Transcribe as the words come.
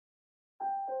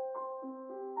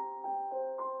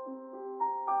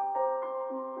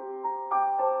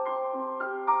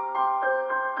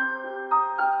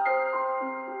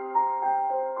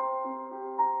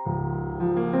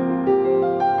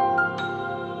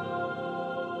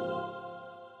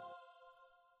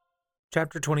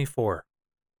Chapter 24.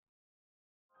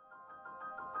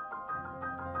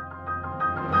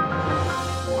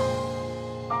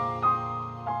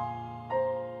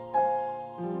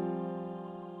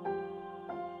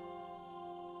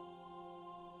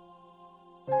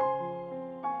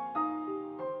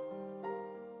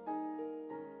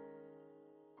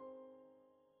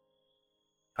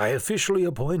 I officially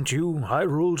appoint you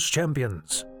Hyrule's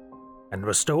champions, and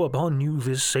bestow upon you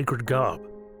this sacred garb.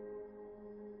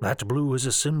 That blue is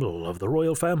a symbol of the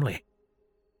royal family,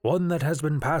 one that has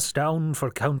been passed down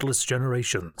for countless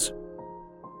generations.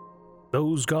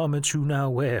 Those garments you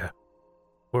now wear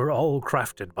were all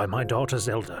crafted by my daughter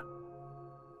Zelda.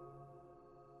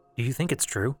 Do you think it's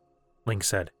true? Link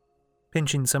said,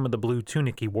 pinching some of the blue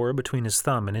tunic he wore between his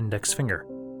thumb and index finger,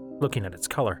 looking at its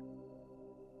color.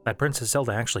 That Princess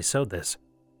Zelda actually sewed this.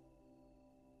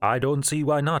 I don't see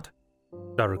why not,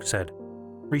 Daruk said,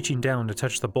 reaching down to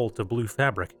touch the bolt of blue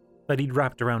fabric that he'd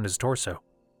wrapped around his torso.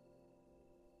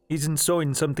 Isn't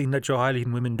sewing something that your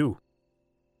Hylian women do?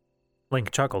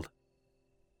 Link chuckled.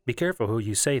 Be careful who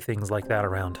you say things like that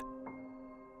around.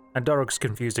 At Daruk's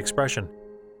confused expression,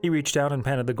 he reached out and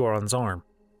patted the Goron's arm.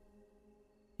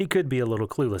 He could be a little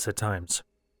clueless at times.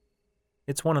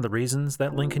 It's one of the reasons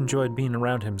that Link enjoyed being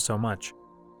around him so much.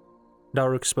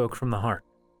 Daruk spoke from the heart.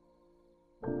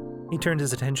 He turned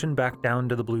his attention back down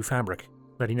to the blue fabric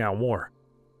that he now wore,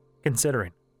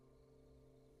 considering.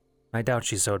 I doubt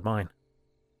she sewed mine.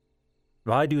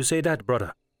 Why do you say that,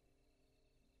 brother?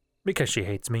 Because she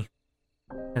hates me.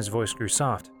 His voice grew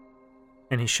soft,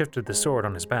 and he shifted the sword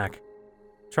on his back,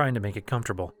 trying to make it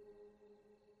comfortable.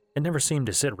 It never seemed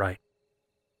to sit right.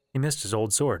 He missed his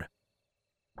old sword.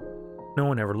 No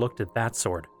one ever looked at that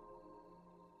sword.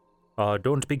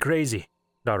 Don't be crazy,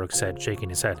 Daruk said, shaking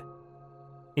his head.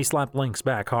 He slapped Link's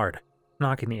back hard,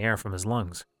 knocking the air from his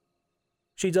lungs.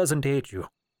 She doesn't hate you.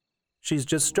 She's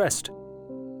just stressed.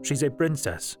 She's a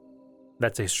princess.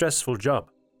 That's a stressful job.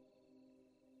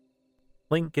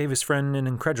 Link gave his friend an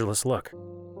incredulous look.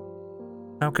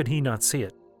 How could he not see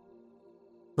it?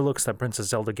 The looks that Princess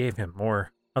Zelda gave him,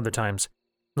 or, other times,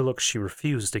 the looks she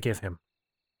refused to give him.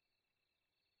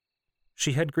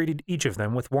 She had greeted each of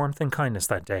them with warmth and kindness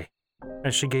that day,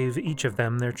 as she gave each of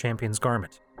them their champion's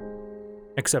garment.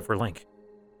 Except for Link.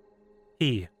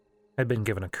 He had been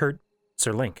given a curt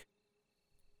Sir Link,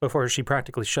 before she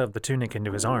practically shoved the tunic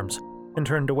into his arms and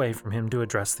turned away from him to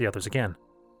address the others again.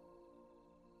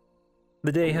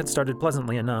 The day had started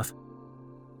pleasantly enough.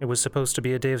 It was supposed to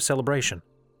be a day of celebration.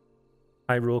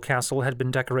 Hyrule Castle had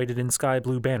been decorated in sky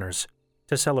blue banners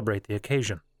to celebrate the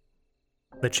occasion,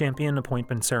 the champion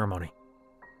appointment ceremony.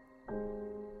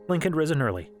 Link had risen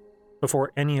early,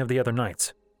 before any of the other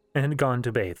knights, and had gone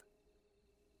to bathe.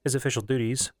 His official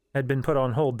duties had been put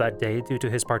on hold that day due to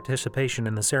his participation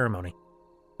in the ceremony,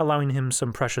 allowing him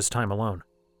some precious time alone.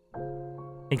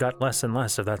 He got less and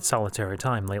less of that solitary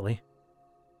time lately.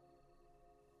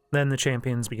 Then the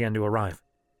champions began to arrive.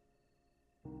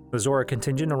 The Zora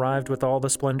contingent arrived with all the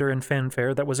splendor and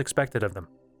fanfare that was expected of them,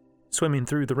 swimming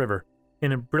through the river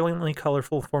in a brilliantly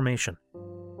colorful formation,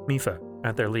 Mipha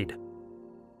at their lead.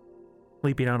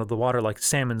 Leaping out of the water like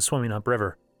salmon swimming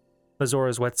upriver, the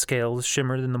Zora's wet scales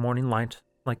shimmered in the morning light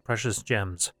like precious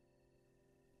gems.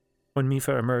 When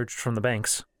Mipha emerged from the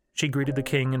banks, she greeted the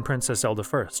king and Princess Zelda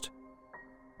first,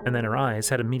 and then her eyes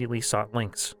had immediately sought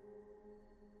Link's.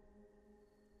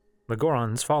 The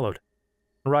Gorons followed,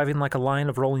 arriving like a line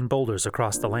of rolling boulders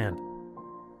across the land.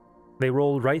 They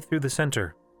rolled right through the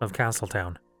center of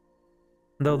Castletown.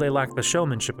 Though they lacked the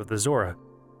showmanship of the Zora,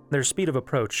 their speed of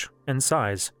approach and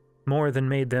size more than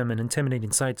made them an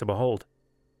intimidating sight to behold.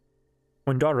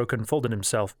 When Daruk unfolded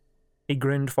himself, he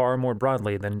grinned far more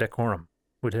broadly than decorum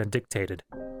would have dictated,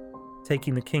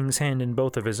 taking the king's hand in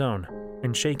both of his own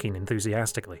and shaking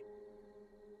enthusiastically.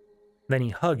 Then he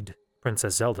hugged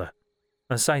Princess Zelda,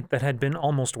 a sight that had been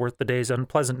almost worth the day's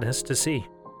unpleasantness to see.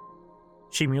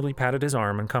 She merely patted his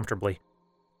arm uncomfortably,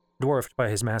 dwarfed by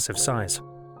his massive size.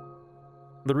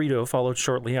 The Rito followed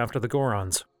shortly after the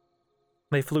Gorons.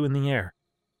 They flew in the air,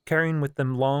 carrying with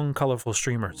them long, colorful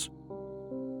streamers.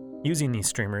 Using these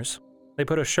streamers, they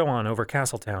put a show on over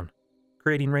Castletown,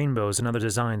 creating rainbows and other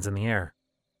designs in the air.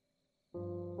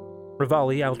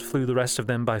 Rivali outflew the rest of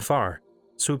them by far,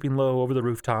 swooping low over the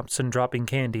rooftops and dropping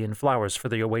candy and flowers for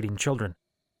the awaiting children,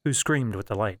 who screamed with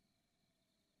delight.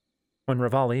 When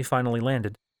Rivali finally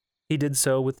landed, he did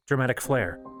so with dramatic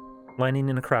flair, landing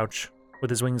in a crouch with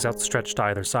his wings outstretched to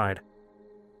either side.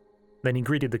 Then he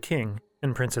greeted the king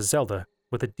and Princess Zelda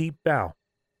with a deep bow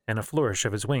and a flourish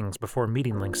of his wings before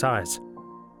meeting Link's eyes,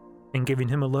 and giving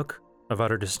him a look of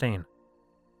utter disdain.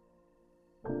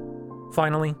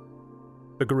 Finally,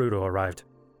 the Gerudo arrived.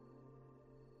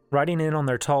 Riding in on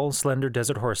their tall, slender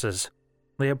desert horses,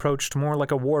 they approached more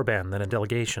like a warband than a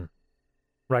delegation,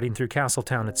 riding through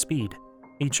Castletown at speed,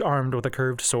 each armed with a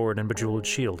curved sword and bejeweled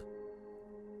shield.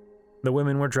 The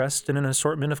women were dressed in an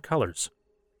assortment of colors,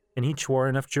 and each wore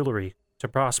enough jewelry to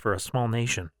prosper a small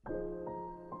nation.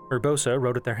 Urbosa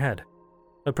rode at their head,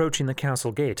 approaching the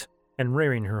castle gate and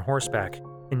rearing her horseback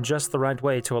in just the right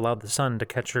way to allow the sun to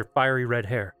catch her fiery red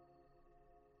hair.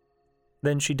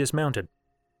 Then she dismounted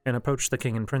and approached the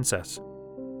king and princess,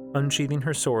 unsheathing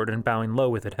her sword and bowing low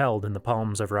with it held in the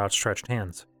palms of her outstretched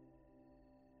hands.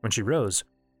 When she rose,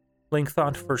 Link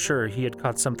thought for sure he had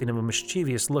caught something of a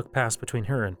mischievous look pass between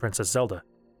her and Princess Zelda.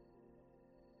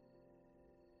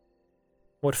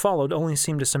 What followed only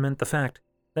seemed to cement the fact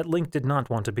that Link did not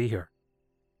want to be here.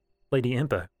 Lady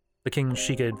Impa, the king's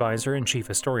Sheikah advisor and chief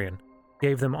historian,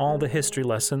 gave them all the history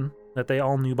lesson that they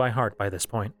all knew by heart by this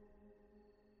point.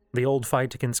 The old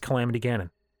fight against Calamity Ganon,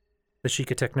 the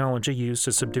Sheikah technology used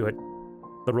to subdue it,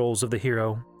 the roles of the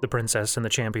hero, the princess, and the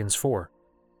champion's four,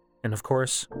 and of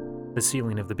course, the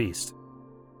sealing of the beast.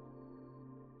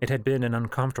 It had been an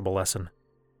uncomfortable lesson,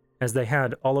 as they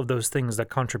had all of those things that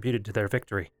contributed to their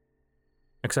victory,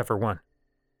 except for one.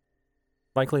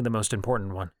 Likely the most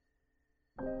important one.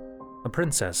 A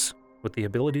princess with the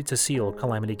ability to seal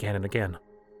Calamity Ganon again.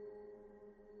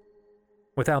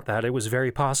 Without that, it was very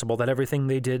possible that everything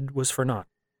they did was for naught.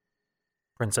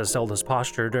 Princess Zelda's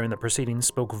posture during the proceedings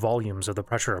spoke volumes of the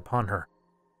pressure upon her.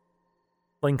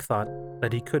 Link thought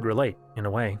that he could relate, in a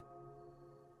way.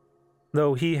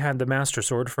 Though he had the Master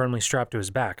Sword firmly strapped to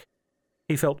his back,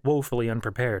 he felt woefully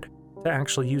unprepared to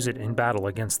actually use it in battle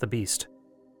against the beast.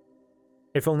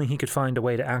 If only he could find a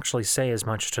way to actually say as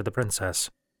much to the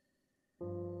princess.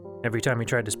 Every time he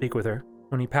tried to speak with her,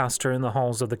 when he passed her in the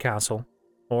halls of the castle,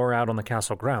 or out on the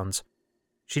castle grounds,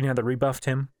 she neither rebuffed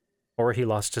him, or he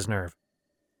lost his nerve.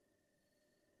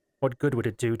 What good would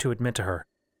it do to admit to her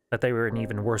that they were in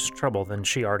even worse trouble than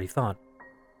she already thought?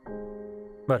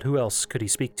 But who else could he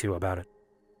speak to about it?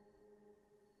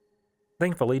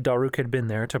 Thankfully, Daruk had been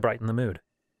there to brighten the mood.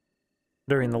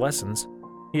 During the lessons,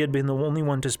 he had been the only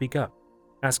one to speak up,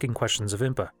 asking questions of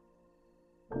Impa.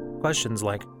 Questions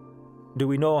like, "Do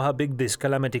we know how big this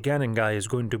Calamity Ganon guy is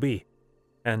going to be?"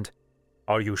 And,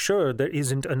 "Are you sure there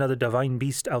isn't another divine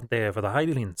beast out there for the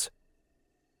Hylians?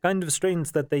 Kind of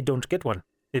strange that they don't get one,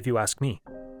 if you ask me.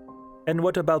 And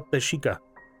what about the Sheikah?"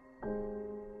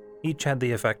 Each had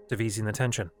the effect of easing the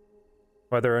tension,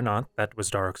 whether or not that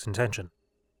was Daruk's intention.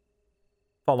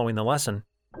 Following the lesson,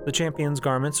 the champions'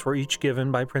 garments were each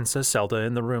given by Princess Zelda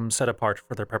in the room set apart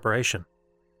for their preparation.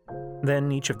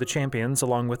 Then each of the champions,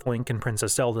 along with Link and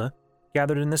Princess Zelda,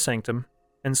 gathered in the sanctum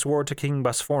and swore to King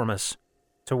Busformus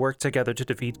to work together to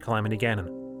defeat Calamity Ganon.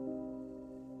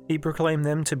 He proclaimed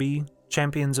them to be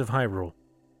champions of Hyrule,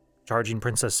 charging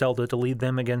Princess Zelda to lead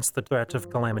them against the threat of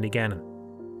Calamity Ganon.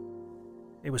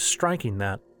 It was striking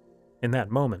that, in that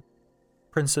moment,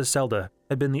 Princess Zelda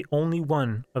had been the only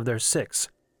one of their 6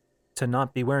 to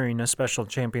not be wearing a special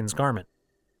champion's garment,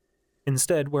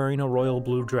 instead wearing a royal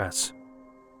blue dress,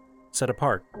 set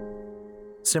apart,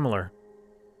 similar,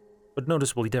 but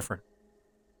noticeably different.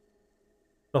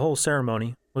 The whole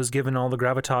ceremony was given all the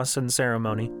gravitas and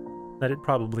ceremony that it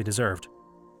probably deserved,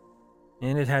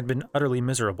 and it had been utterly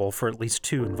miserable for at least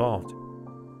 2 involved.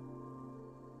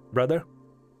 "Brother?"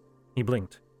 He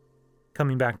blinked,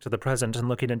 coming back to the present and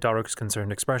looking at Daruk's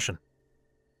concerned expression.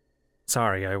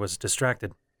 "Sorry, I was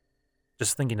distracted.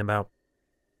 Just thinking about..."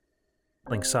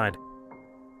 Link sighed.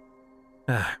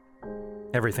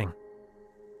 Everything.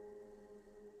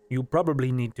 "You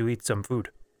probably need to eat some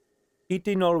food.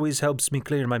 Eating always helps me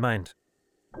clear my mind."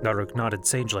 Daruk nodded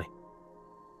sagely.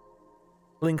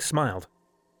 Link smiled,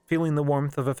 feeling the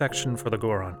warmth of affection for the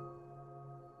Goron.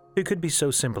 He could be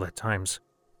so simple at times,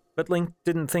 but Link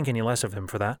didn't think any less of him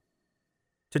for that.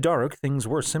 To Daruk, things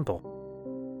were simple.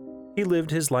 He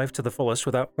lived his life to the fullest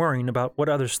without worrying about what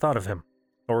others thought of him,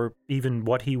 or even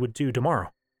what he would do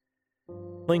tomorrow.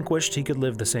 Link wished he could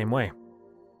live the same way.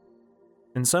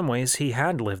 In some ways, he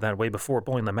had lived that way before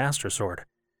pulling the Master Sword.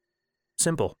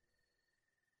 Simple.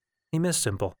 He missed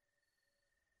simple.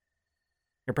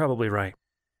 You're probably right.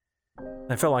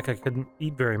 I felt like I couldn't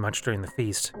eat very much during the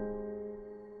feast.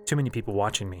 Too many people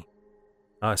watching me.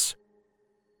 Us.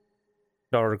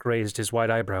 Daruk raised his wide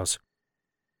eyebrows.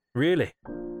 "Really?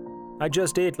 I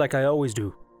just ate like I always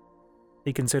do."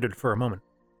 He considered for a moment.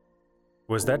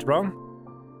 "Was that wrong?"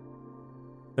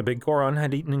 The big Goron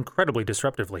had eaten incredibly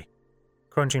disruptively,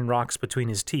 crunching rocks between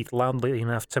his teeth loudly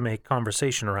enough to make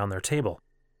conversation around their table,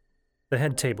 the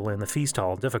head table in the feast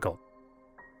hall, difficult.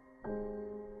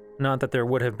 Not that there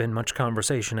would have been much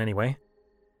conversation anyway.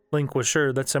 Link was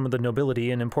sure that some of the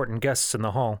nobility and important guests in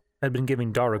the hall had been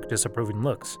giving Daruk disapproving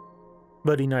looks,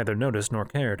 but he neither noticed nor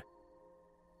cared.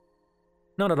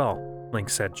 "Not at all," Link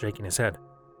said, shaking his head.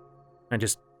 "I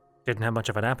just didn't have much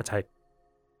of an appetite."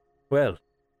 "Well,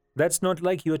 that's not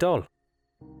like you at all.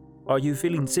 Are you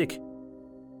feeling sick?"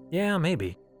 "Yeah,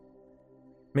 maybe."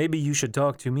 "Maybe you should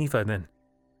talk to Mifa then."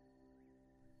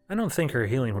 "I don't think her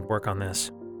healing would work on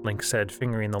this," Link said,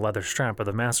 fingering the leather strap of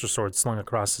the Master Sword slung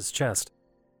across his chest.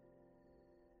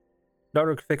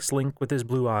 Daruk fixed Link with his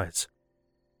blue eyes,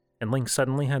 and Link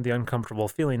suddenly had the uncomfortable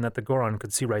feeling that the Goron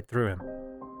could see right through him.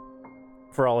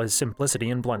 For all his simplicity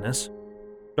and bluntness,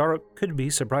 Daruk could be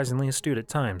surprisingly astute at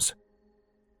times.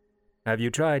 "Have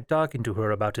you tried talking to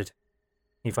her about it?"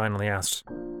 he finally asked.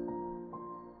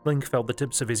 Link felt the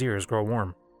tips of his ears grow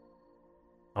warm.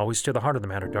 "Always to the heart of the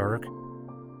matter, Daruk."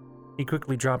 He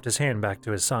quickly dropped his hand back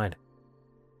to his side.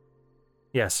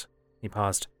 "Yes," he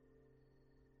paused.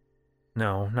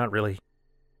 "No, not really.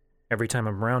 Every time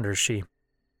I'm around her,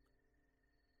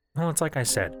 Well, it's like I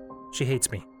said. She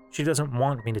hates me. She doesn't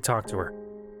want me to talk to her."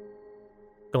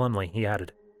 Glumly, he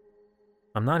added,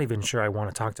 "I'm not even sure I want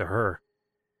to talk to her."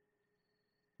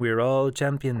 "We're all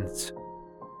champions.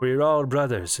 We're all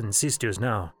brothers and sisters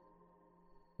now."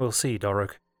 "We'll see,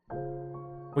 Daruk.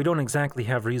 We don't exactly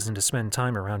have reason to spend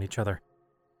time around each other.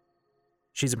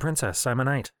 She's a princess, I'm a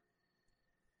knight.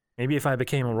 Maybe if I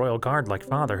became a royal guard like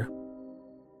father,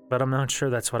 but I'm not sure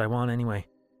that's what I want anyway."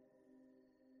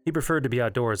 He preferred to be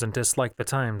outdoors and disliked the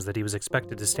times that he was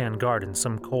expected to stand guard in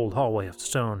some cold hallway of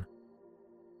stone.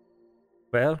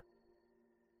 "Well,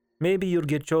 maybe you'll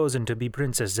get chosen to be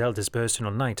Princess Zelda's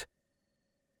personal knight.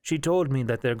 She told me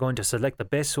that they're going to select the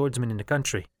best swordsman in the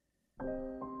country."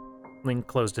 Link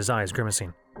closed his eyes,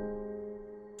 grimacing.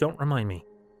 "Don't remind me.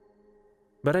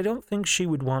 But I don't think she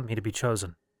would want me to be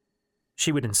chosen.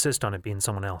 She would insist on it being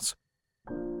someone else."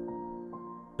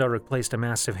 Daruk placed a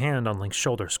massive hand on Link's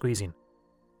shoulder, squeezing.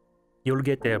 "You'll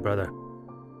get there, brother.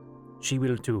 She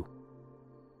will too.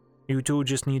 You two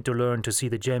just need to learn to see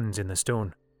the gems in the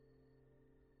stone."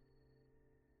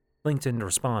 Link didn't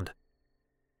respond.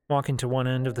 Walking to one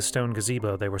end of the stone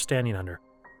gazebo they were standing under,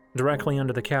 directly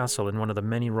under the castle in one of the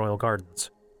many royal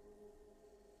gardens.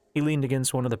 He leaned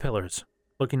against one of the pillars,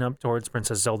 looking up towards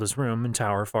Princess Zelda's room and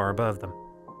tower far above them.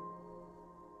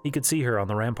 He could see her on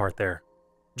the rampart there,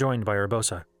 joined by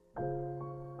Urbosa.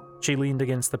 She leaned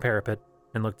against the parapet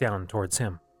and looked down towards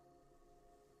him.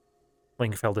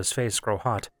 Link felt his face grow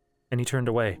hot, and he turned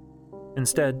away,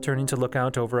 instead turning to look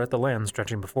out over at the land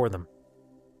stretching before them.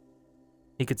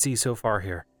 He could see so far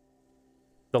here.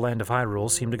 The land of Hyrule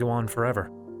seemed to go on forever.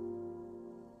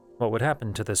 What would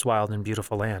happen to this wild and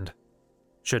beautiful land,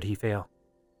 should he fail?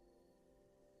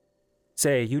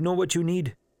 "Say, you know what you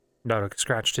need?" Daruk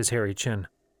scratched his hairy chin.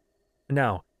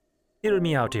 "Now, hear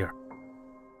me out here.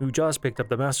 You just picked up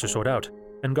the Master Sword out,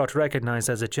 and got recognized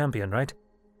as a champion, right?"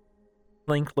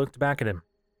 Link looked back at him,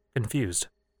 confused.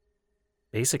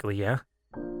 "Basically, yeah."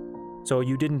 "So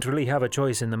you didn't really have a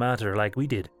choice in the matter like we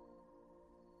did?"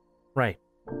 "Right."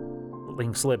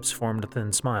 Link's lips formed a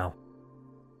thin smile.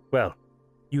 "Well,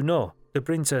 you know, the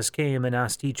princess came and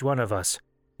asked each one of us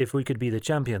if we could be the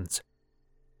champions.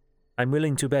 I'm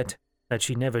willing to bet that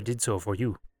she never did so for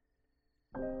you."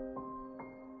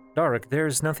 "Daruk,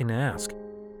 there's nothing to ask.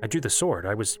 I drew the sword.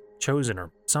 I was chosen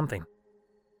or something.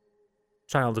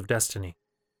 Child of destiny.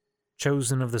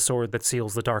 Chosen of the sword that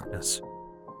seals the darkness.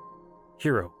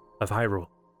 Hero of Hyrule."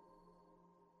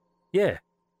 "Yeah,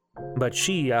 but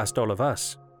she asked all of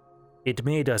us. It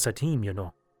made us a team, you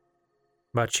know.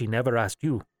 But she never asked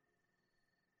you."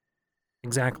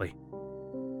 "Exactly.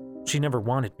 She never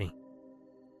wanted me."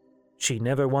 "She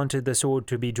never wanted the sword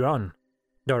to be drawn."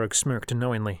 Daruk smirked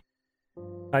knowingly.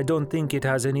 "I don't think it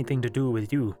has anything to do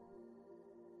with you."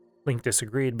 Link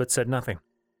disagreed but said nothing.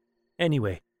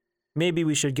 "Anyway, maybe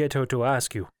we should get her to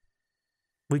ask you.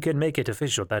 We can make it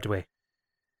official that way."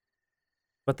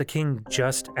 "But the king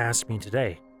just asked me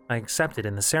today. I accepted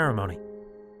in the ceremony."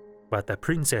 "But the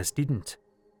princess didn't."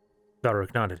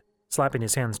 Daruk nodded, slapping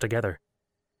his hands together.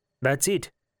 "That's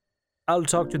it. I'll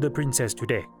talk to the princess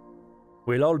today.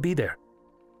 We'll all be there,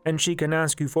 and she can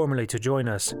ask you formally to join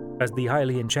us as the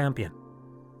Hylian champion.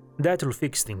 That'll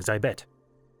fix things, I bet."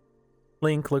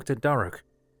 Link looked at Daruk,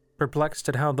 perplexed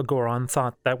at how the Goron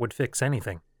thought that would fix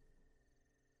anything.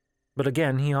 But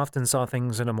again, he often saw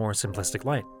things in a more simplistic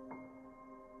light.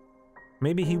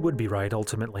 Maybe he would be right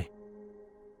ultimately.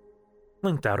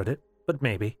 Link doubted it, but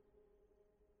maybe.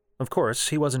 Of course,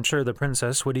 he wasn't sure the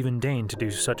princess would even deign to do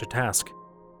such a task.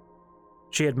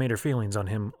 She had made her feelings on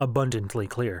him abundantly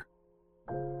clear.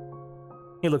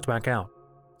 He looked back out,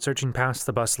 searching past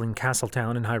the bustling castle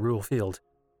town in Hyrule Field,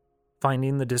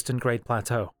 finding the distant Great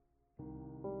Plateau.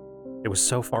 It was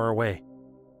so far away,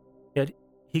 yet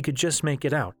he could just make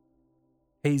it out,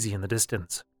 hazy in the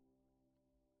distance.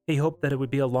 He hoped that it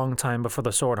would be a long time before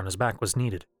the sword on his back was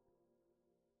needed.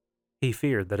 He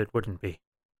feared that it wouldn't be.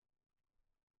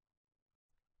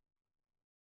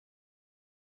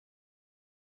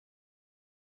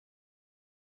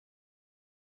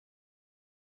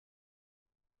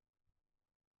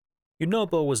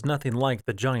 Yunobo was nothing like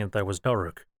the giant that was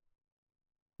Daruk.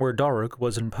 Where Daruk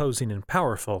was imposing and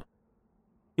powerful,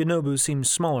 Yunobo seemed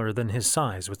smaller than his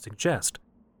size would suggest.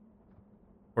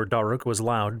 Where Daruk was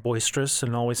loud, boisterous,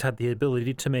 and always had the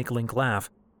ability to make Link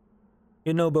laugh,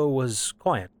 Yunobo was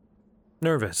quiet,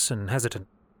 nervous, and hesitant.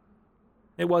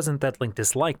 It wasn't that Link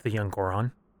disliked the young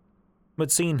Goron,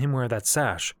 but seeing him wear that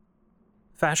sash,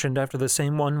 fashioned after the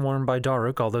same one worn by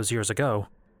Daruk all those years ago,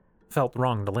 felt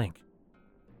wrong to Link.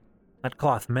 That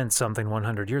cloth meant something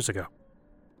 100 years ago.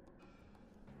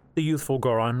 The youthful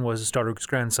Goron was Daruk's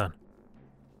grandson.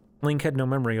 Link had no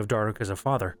memory of Daruk as a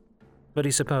father, but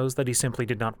he supposed that he simply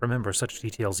did not remember such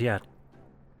details yet.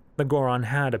 The Goron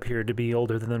had appeared to be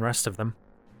older than the rest of them,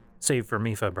 save for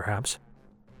Mipha perhaps.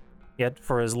 Yet,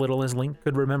 for as little as Link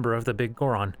could remember of the big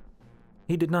Goron,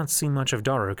 he did not see much of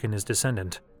Daruk in his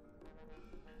descendant.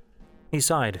 He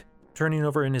sighed, turning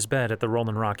over in his bed at the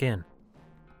Rolling Rock Inn.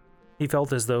 He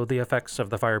felt as though the effects of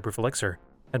the fireproof elixir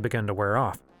had begun to wear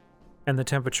off, and the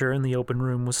temperature in the open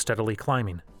room was steadily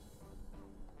climbing.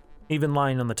 Even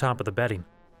lying on the top of the bedding,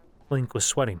 Link was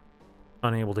sweating,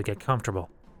 unable to get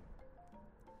comfortable.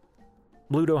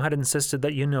 Bluto had insisted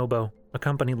that Yunobo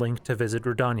accompany Link to visit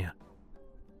Rudania.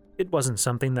 It wasn't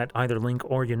something that either Link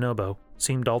or Yunobo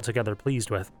seemed altogether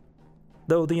pleased with,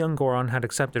 though the young Goron had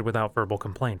accepted without verbal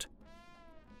complaint.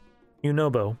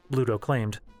 Yunobo, Bluto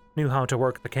claimed, knew how to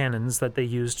work the cannons that they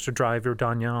used to drive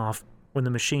Rudania off when the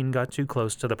machine got too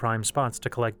close to the prime spots to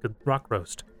collect the rock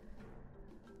roast.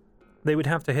 They would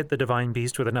have to hit the divine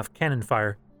beast with enough cannon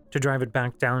fire to drive it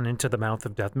back down into the mouth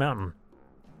of Death Mountain,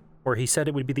 where he said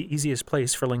it would be the easiest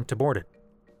place for Link to board it,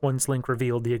 once Link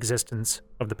revealed the existence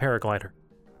of the paraglider.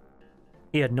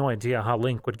 He had no idea how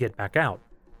Link would get back out,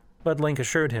 but Link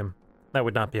assured him that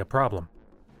would not be a problem.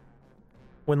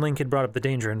 When Link had brought up the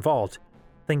danger involved,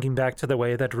 thinking back to the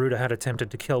way that Ruda had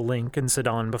attempted to kill Link and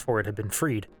Sidon before it had been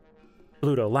freed,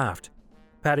 Bluto laughed,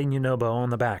 patting Yunobo on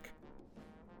the back.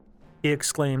 He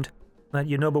exclaimed that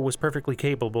Yunobo was perfectly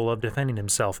capable of defending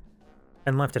himself,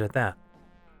 and left it at that,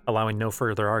 allowing no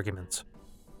further arguments.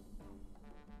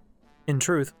 In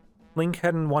truth, Link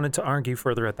hadn't wanted to argue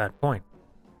further at that point.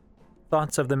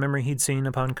 Thoughts of the memory he'd seen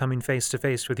upon coming face to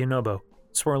face with Yunobo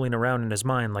swirling around in his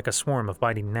mind like a swarm of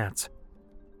biting gnats.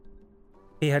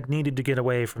 He had needed to get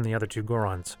away from the other two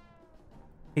Gorons.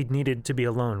 He'd needed to be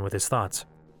alone with his thoughts.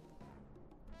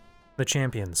 The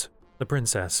champions, the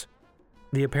princess,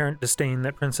 the apparent disdain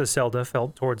that Princess Zelda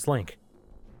felt towards Link,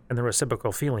 and the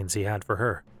reciprocal feelings he had for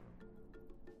her.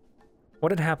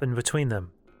 What had happened between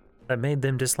them that made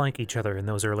them dislike each other in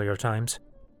those earlier times?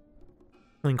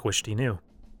 Link wished he knew.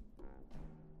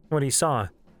 What he saw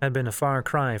had been a far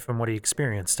cry from what he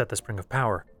experienced at the Spring of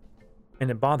Power, and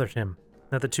it bothered him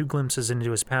that the two glimpses into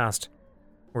his past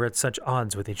were at such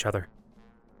odds with each other.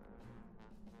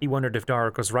 He wondered if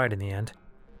Daruk was right in the end.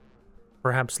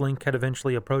 Perhaps Link had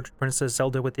eventually approached Princess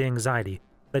Zelda with the anxiety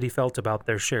that he felt about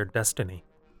their shared destiny.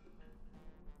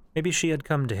 Maybe she had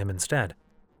come to him instead,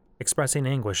 expressing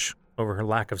anguish over her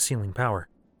lack of sealing power.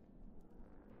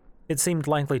 It seemed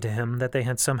likely to him that they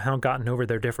had somehow gotten over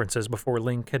their differences before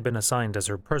Link had been assigned as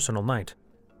her personal knight,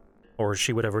 or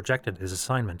she would have rejected his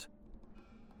assignment.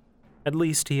 At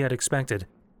least he had expected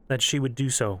that she would do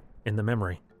so in the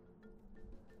memory.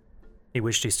 He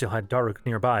wished he still had Daruk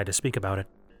nearby to speak about it.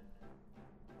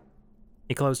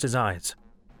 He closed his eyes,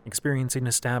 experiencing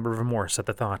a stab of remorse at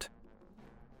the thought.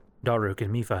 Daruk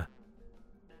and Mipha,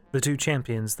 the two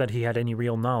champions that he had any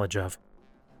real knowledge of.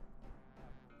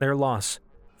 Their loss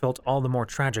felt all the more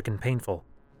tragic and painful,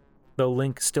 though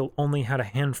Link still only had a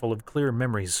handful of clear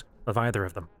memories of either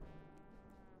of them.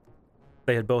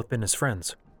 They had both been his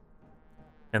friends,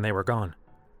 and they were gone.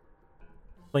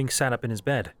 Link sat up in his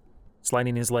bed,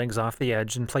 sliding his legs off the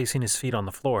edge and placing his feet on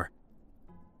the floor.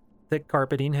 Thick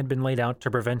carpeting had been laid out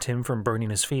to prevent him from burning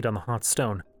his feet on the hot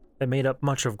stone that made up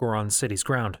much of Goron City's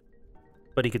ground,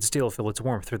 but he could still feel its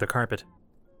warmth through the carpet.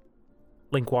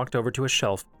 Link walked over to a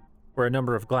shelf where a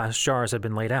number of glass jars had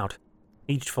been laid out,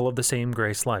 each full of the same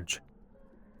gray sludge.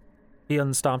 He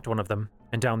unstopped one of them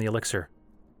and downed the elixir,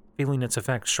 feeling its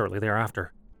effects shortly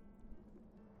thereafter.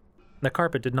 The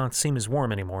carpet did not seem as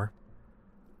warm anymore.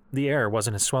 The air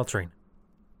wasn't as sweltering.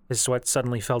 His sweat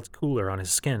suddenly felt cooler on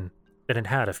his skin than it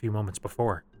had a few moments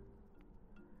before.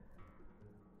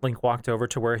 Link walked over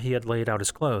to where he had laid out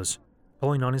his clothes,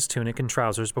 pulling on his tunic and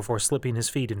trousers before slipping his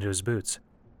feet into his boots.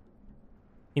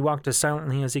 He walked as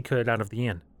silently as he could out of the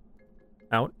inn,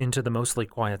 out into the mostly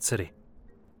quiet city.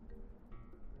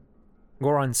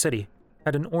 Goron City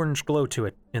had an orange glow to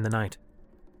it in the night.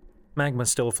 Magma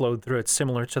still flowed through it,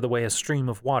 similar to the way a stream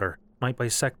of water might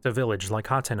bisect a village like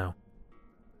Hateno.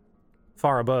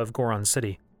 Far above Goron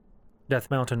City, Death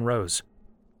Mountain rose,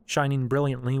 shining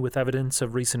brilliantly with evidence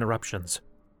of recent eruptions.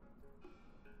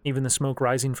 Even the smoke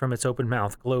rising from its open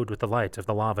mouth glowed with the light of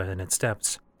the lava in its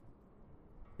depths.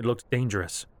 It looked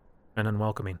dangerous and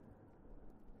unwelcoming.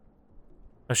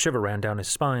 A shiver ran down his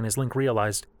spine as Link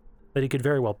realized that he could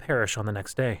very well perish on the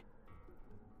next day.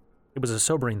 It was a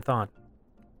sobering thought,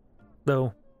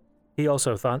 though he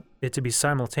also thought it to be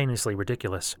simultaneously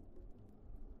ridiculous.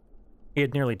 He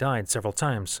had nearly died several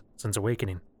times since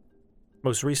awakening,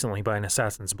 most recently by an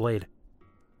assassin's blade.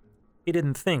 He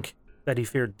didn't think that he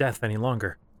feared death any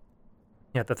longer,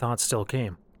 yet the thought still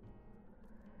came.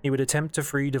 He would attempt to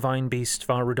free Divine Beast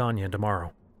Vah Rudania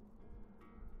tomorrow.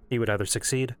 He would either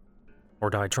succeed or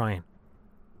die trying.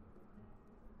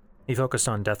 He focused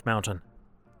on Death Mountain.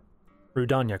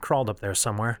 Rudania crawled up there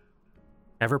somewhere,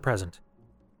 ever present.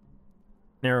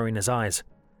 Narrowing his eyes,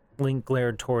 Link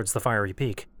glared towards the fiery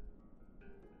peak.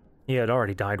 He had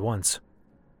already died once.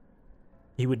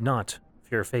 He would not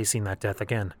fear facing that death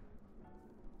again,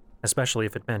 especially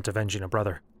if it meant avenging a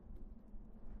brother.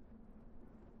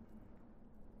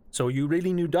 "So you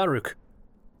really knew Daruk?"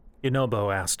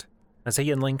 Yunobo asked, as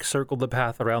he and Link circled the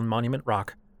path around Monument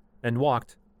Rock and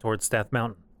walked towards Death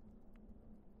Mountain.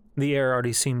 The air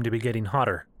already seemed to be getting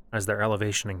hotter as their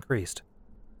elevation increased.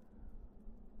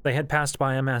 They had passed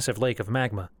by a massive lake of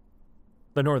magma,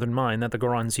 the northern mine that the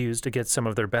Gorons used to get some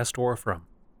of their best ore from.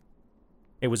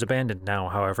 It was abandoned now,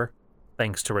 however,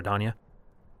 thanks to Rudania.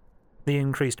 The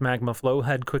increased magma flow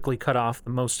had quickly cut off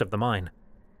most of the mine.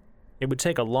 It would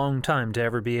take a long time to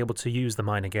ever be able to use the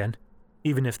mine again,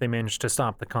 even if they managed to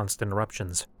stop the constant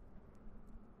eruptions.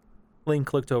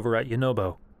 Link looked over at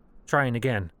Yunobo, trying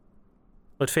again,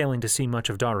 but failing to see much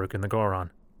of Daruk in the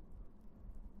Goron.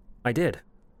 "I did.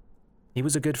 He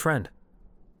was a good friend."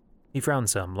 He frowned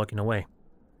some, looking away.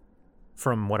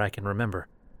 "From what I can remember."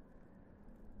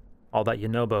 All that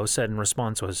Yunobo said in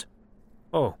response was,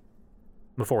 "Oh,"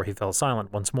 before he fell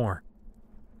silent once more.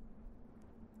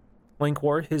 Link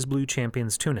wore his blue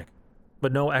champion's tunic,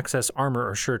 but no excess armor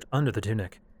or shirt under the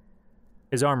tunic.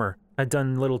 His armor had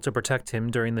done little to protect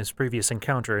him during this previous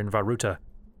encounter in Varuta,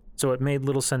 so it made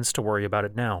little sense to worry about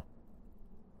it now.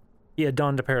 He had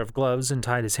donned a pair of gloves and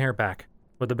tied his hair back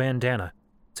with a bandana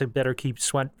to better keep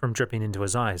sweat from dripping into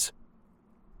his eyes.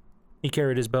 He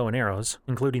carried his bow and arrows,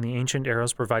 including the ancient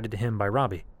arrows provided to him by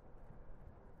Robbie.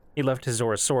 He left his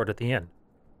Zora's sword at the inn,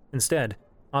 instead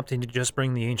opting to just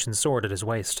bring the ancient sword at his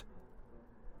waist.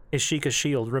 His Sheikah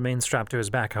shield remained strapped to his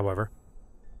back, however.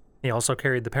 He also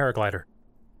carried the paraglider,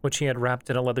 which he had wrapped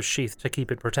in a leather sheath to keep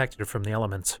it protected from the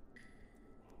elements.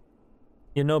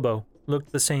 Yunobo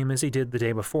looked the same as he did the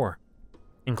day before,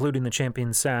 including the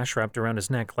champion's sash wrapped around his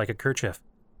neck like a kerchief.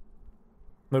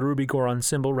 The ruby Goron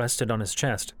symbol rested on his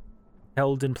chest,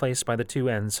 held in place by the two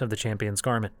ends of the champion's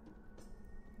garment.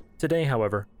 Today,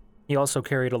 however, he also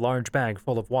carried a large bag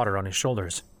full of water on his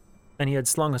shoulders, and he had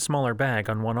slung a smaller bag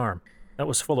on one arm that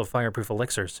was full of fireproof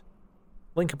elixirs.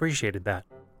 Link appreciated that,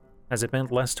 as it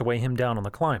meant less to weigh him down on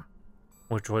the climb,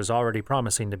 which was already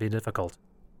promising to be difficult.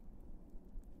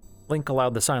 Link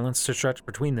allowed the silence to stretch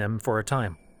between them for a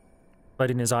time,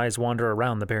 letting his eyes wander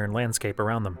around the barren landscape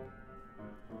around them.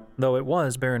 Though it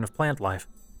was barren of plant life,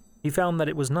 he found that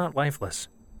it was not lifeless.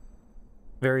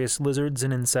 Various lizards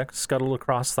and insects scuttled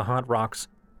across the hot rocks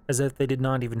as if they did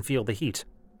not even feel the heat,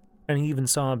 and he even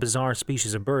saw a bizarre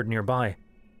species of bird nearby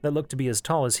that looked to be as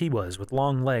tall as he was, with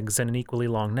long legs and an equally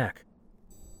long neck.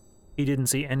 He didn't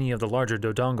see any of the larger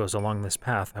dodongos along this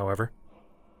path, however.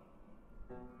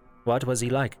 What was he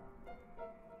like?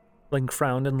 Link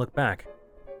frowned and looked back,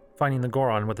 finding the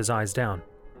Goron with his eyes down,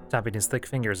 tapping his thick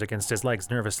fingers against his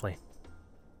legs nervously.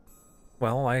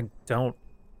 Well, I don't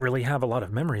really have a lot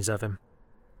of memories of him.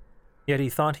 Yet he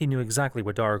thought he knew exactly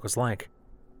what Daruk was like.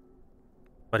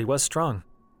 But he was strong.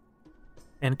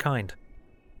 And kind.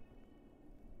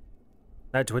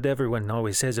 That's what everyone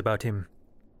always says about him.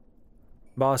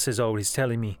 Boss is always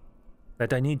telling me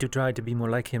that I need to try to be more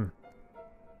like him.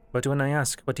 But when I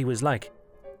ask what he was like,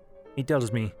 he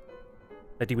tells me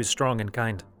that he was strong and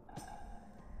kind.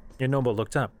 Yunobo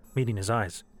looked up, meeting his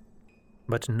eyes.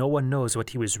 But no one knows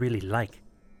what he was really like.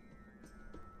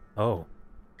 Oh.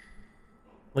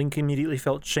 Link immediately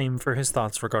felt shame for his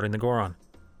thoughts regarding the Goron.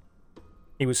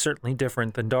 He was certainly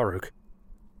different than Daruk.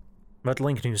 But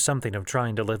Link knew something of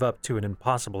trying to live up to an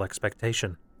impossible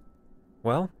expectation.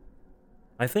 Well,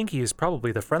 I think he is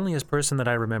probably the friendliest person that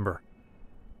I remember.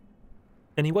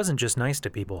 And he wasn't just nice to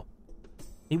people.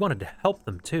 He wanted to help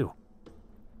them, too.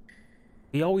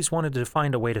 He always wanted to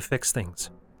find a way to fix things.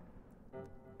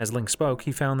 As Link spoke,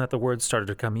 he found that the words started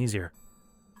to come easier.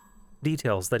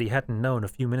 Details that he hadn't known a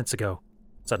few minutes ago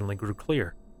suddenly grew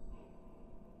clear.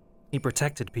 He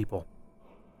protected people.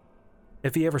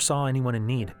 If he ever saw anyone in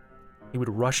need, he would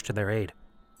rush to their aid.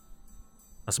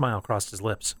 A smile crossed his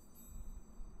lips.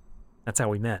 That's how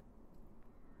we met.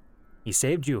 He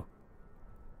saved you.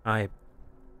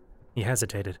 He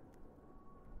hesitated.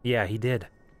 Yeah, he did.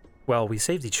 Well, we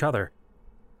saved each other.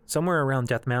 Somewhere around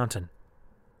Death Mountain.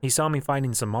 He saw me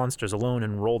fighting some monsters alone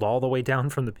and rolled all the way down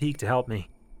from the peak to help me.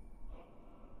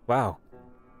 Wow.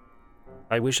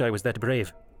 I wish I was that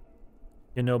brave.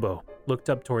 Yonobo looked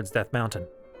up towards Death Mountain.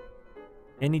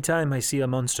 Anytime I see a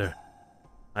monster,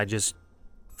 I just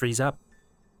freeze up.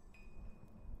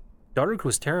 Daruk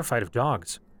was terrified of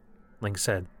dogs, Link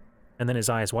said, and then his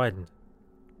eyes widened.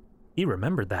 He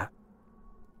remembered that.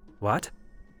 What?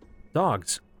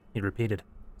 Dogs, he repeated,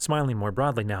 smiling more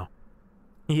broadly now.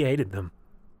 He hated them.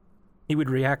 He would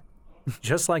react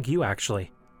just like you,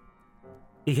 actually.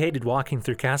 He hated walking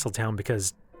through Castletown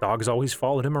because dogs always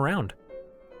followed him around.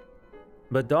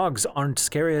 But dogs aren't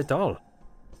scary at all.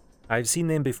 I've seen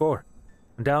them before,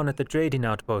 down at the trading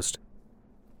outpost.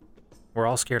 We're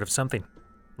all scared of something,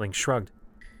 Link shrugged.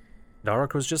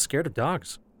 Daruk was just scared of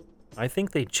dogs. I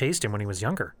think they chased him when he was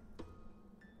younger.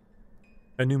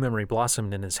 A new memory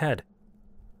blossomed in his head.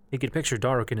 He could picture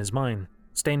Daruk in his mind,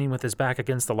 standing with his back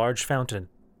against the large fountain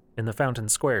in the fountain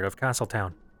square of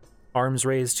Castletown, arms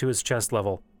raised to his chest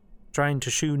level, trying to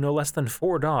shoo no less than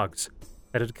 4 dogs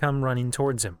that had come running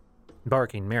towards him,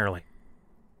 barking merrily.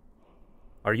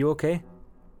 Are you okay?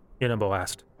 Yonobo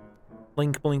asked.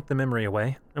 Link blinked the memory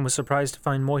away and was surprised to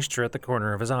find moisture at the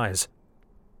corner of his eyes.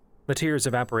 The tears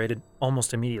evaporated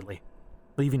almost immediately,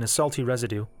 leaving a salty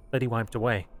residue that he wiped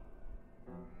away.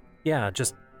 Yeah,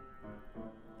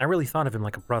 I really thought of him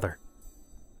like a brother.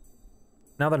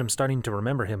 Now that I'm starting to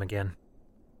remember him again,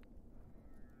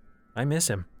 I miss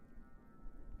him.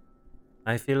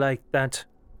 I feel like that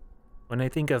when I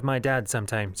think of my dad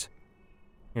sometimes,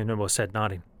 Yonobo said,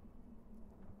 nodding.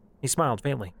 He smiled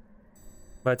faintly,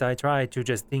 but I try to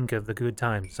just think of the good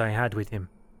times I had with him.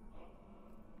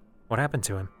 What happened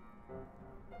to him?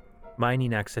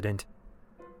 Mining accident.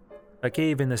 A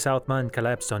cave in the South Mund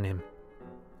collapsed on him.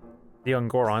 The young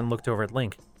Goron looked over at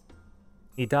Link.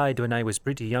 He died when I was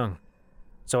pretty young,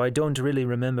 so I don't really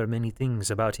remember many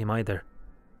things about him either.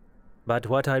 But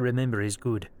what I remember is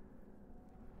good.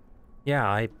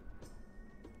 Yeah,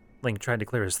 Link tried to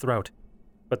clear his throat,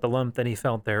 but the lump that he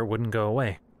felt there wouldn't go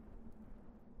away.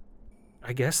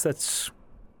 I guess that's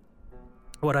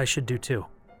what I should do too.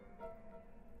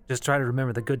 Just try to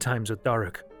remember the good times with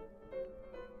Daruk.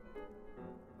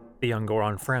 The young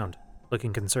Goron frowned,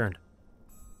 looking concerned.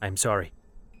 I'm sorry.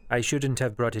 I shouldn't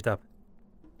have brought it up.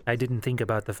 I didn't think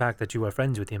about the fact that you were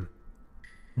friends with him.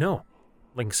 No,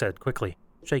 Link said quickly,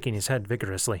 shaking his head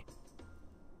vigorously.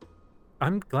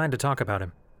 I'm glad to talk about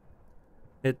him.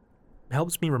 It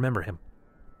helps me remember him.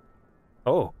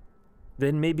 Oh,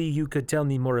 then maybe you could tell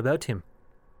me more about him,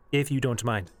 if you don't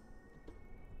mind.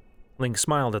 Link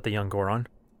smiled at the young Goron,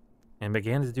 and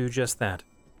began to do just that.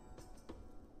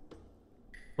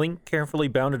 Link carefully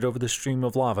bounded over the stream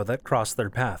of lava that crossed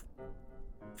their path,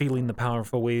 feeling the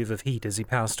powerful wave of heat as he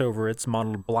passed over its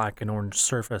mottled black and orange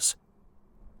surface.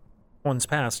 Once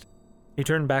past, he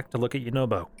turned back to look at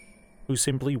Yonobo, who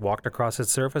simply walked across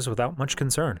its surface without much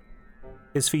concern,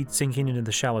 his feet sinking into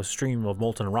the shallow stream of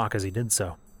molten rock as he did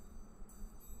so.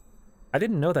 I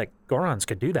didn't know that Gorons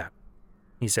could do that,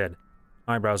 he said,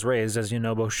 eyebrows raised as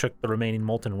Yonobo shook the remaining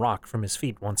molten rock from his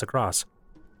feet once across.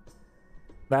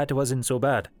 That wasn't so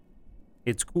bad.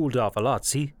 It's cooled off a lot,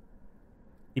 see?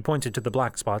 He pointed to the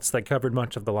black spots that covered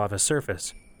much of the lava's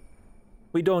surface.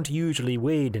 We don't usually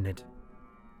wade in it,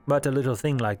 but a little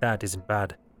thing like that isn't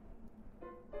bad.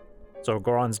 So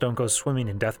Gorons don't go swimming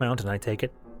in Death Mountain, I take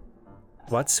it?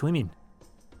 What, swimming?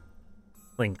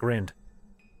 Link grinned.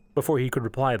 Before he could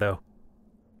reply, though,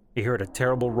 he heard a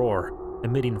terrible roar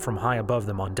emitting from high above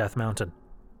them on Death Mountain.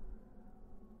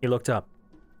 He looked up,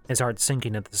 his heart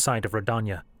sinking at the sight of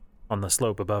Radanya on the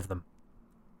slope above them.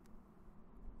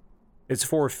 Its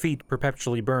 4 feet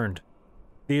perpetually burned,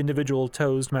 the individual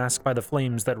toes masked by the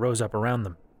flames that rose up around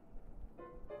them.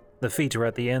 The feet were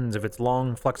at the ends of its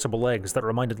long, flexible legs that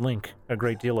reminded Link a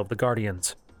great deal of the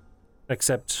Guardian's,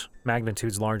 except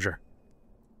magnitudes larger.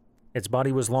 Its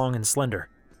body was long and slender,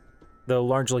 though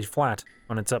largely flat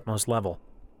on its utmost level.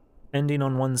 ending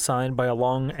on one side by a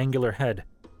long, angular head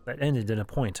that ended in a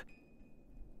point.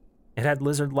 It had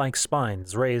lizard-like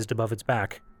spines raised above its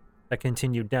back that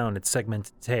continued down its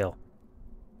segmented tail.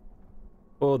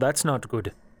 "Oh, that's not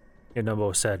good,"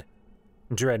 Yonobo said,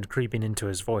 dread creeping into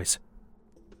his voice.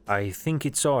 "I think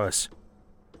it saw us."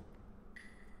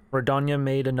 Redania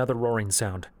made another roaring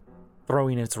sound,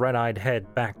 throwing its red-eyed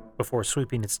head back before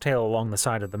sweeping its tail along the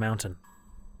side of the mountain.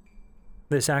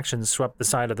 This action swept the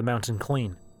side of the mountain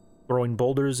clean, throwing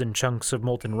boulders and chunks of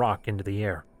molten rock into the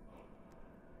air.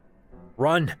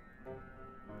 "Run!"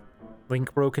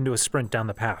 Link broke into a sprint down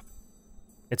the path.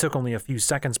 It took only a few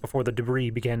seconds before the debris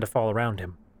began to fall around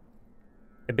him.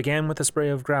 It began with a spray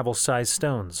of gravel-sized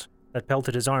stones that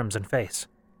pelted his arms and face,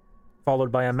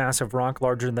 followed by a massive rock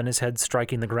larger than his head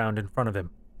striking the ground in front of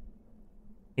him.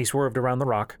 He swerved around the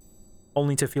rock,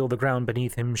 only to feel the ground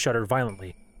beneath him shudder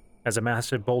violently as a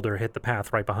massive boulder hit the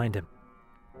path right behind him.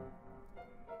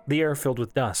 The air filled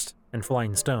with dust and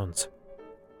flying stones.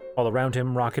 All around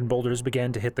him, rock and boulders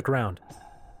began to hit the ground,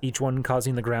 each one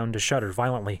causing the ground to shudder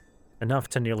violently, enough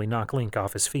to nearly knock Link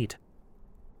off his feet.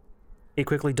 He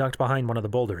quickly ducked behind one of the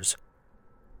boulders,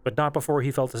 but not before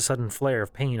he felt a sudden flare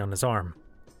of pain on his arm.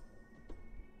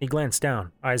 He glanced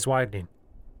down, eyes widening,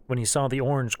 when he saw the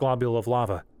orange globule of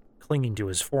lava clinging to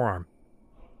his forearm.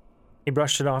 He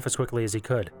brushed it off as quickly as he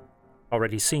could,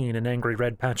 already seeing an angry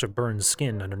red patch of burned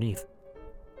skin underneath.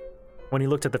 When he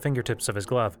looked at the fingertips of his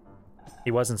glove,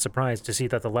 he wasn't surprised to see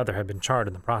that the leather had been charred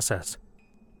in the process.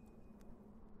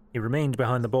 He remained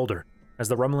behind the boulder as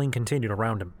the rumbling continued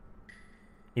around him.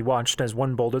 He watched as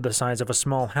one boulder the size of a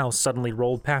small house suddenly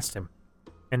rolled past him,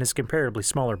 and his comparably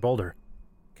smaller boulder,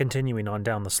 continuing on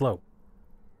down the slope.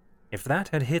 If that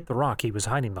had hit the rock he was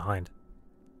hiding behind.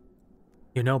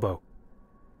 Yonobo.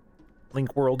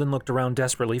 Link whirled and looked around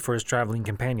desperately for his traveling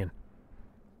companion.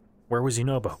 Where was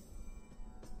Yonobo?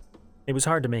 It was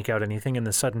hard to make out anything in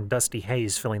the sudden dusty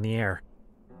haze filling the air.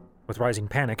 With rising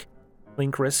panic,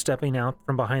 Link risked stepping out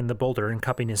from behind the boulder and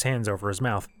cupping his hands over his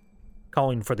mouth,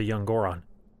 calling for the young Goron.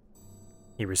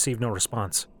 He received no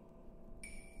response.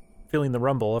 Feeling the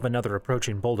rumble of another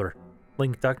approaching boulder,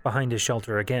 Link ducked behind his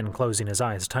shelter again, closing his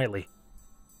eyes tightly.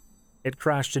 It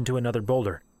crashed into another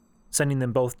boulder, sending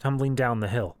them both tumbling down the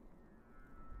hill.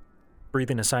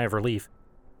 Breathing a sigh of relief,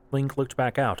 Link looked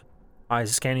back out,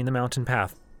 eyes scanning the mountain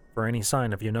path for any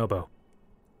sign of Yonobo.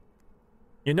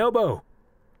 "Yonobo!"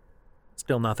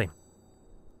 Still nothing.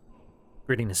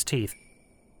 Gritting his teeth,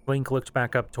 Link looked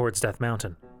back up towards Death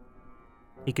Mountain.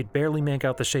 He could barely make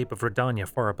out the shape of Redania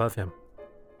far above him,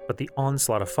 but the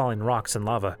onslaught of falling rocks and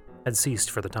lava had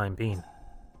ceased for the time being.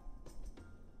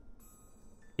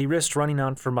 He risked running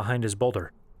out from behind his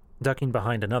boulder, ducking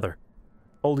behind another,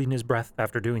 holding his breath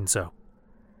after doing so.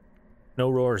 No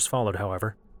roars followed,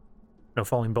 however. No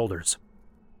falling boulders.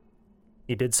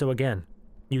 He did so again,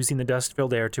 using the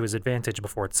dust-filled air to his advantage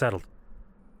before it settled.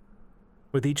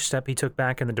 With each step he took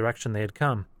back in the direction they had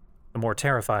come, the more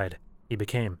terrified he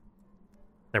became.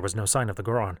 There was no sign of the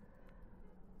Goron.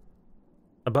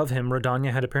 Above him,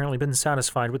 Redania had apparently been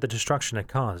satisfied with the destruction it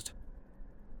caused.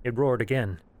 It roared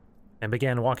again, and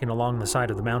began walking along the side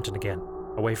of the mountain again,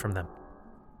 away from them.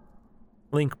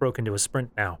 Link broke into a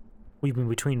sprint now, weaving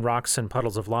between rocks and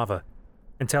puddles of lava,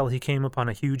 until he came upon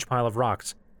a huge pile of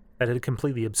rocks that had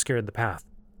completely obscured the path.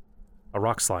 A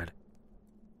rock slide.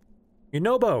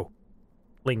 "Yonobo!"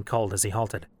 Link called as he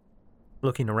halted,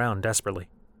 looking around desperately.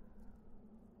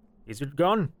 "Is it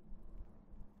gone?"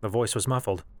 The voice was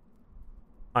muffled.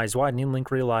 Eyes widening, Link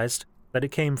realized that it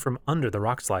came from under the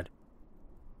rock slide.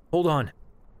 "Hold on.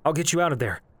 I'll get you out of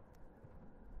there."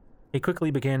 He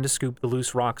quickly began to scoop the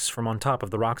loose rocks from on top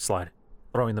of the rock slide,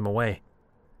 throwing them away.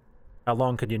 How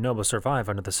long could Yonobo survive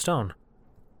under the stone?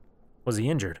 Was he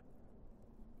injured?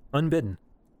 Unbidden,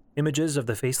 images of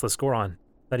the faceless Goron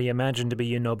that he imagined to be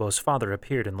Yonobo's father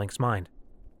appeared in Link's mind.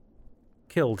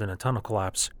 Killed in a tunnel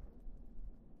collapse.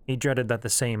 He dreaded that the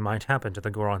same might happen to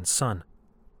the Goron's son.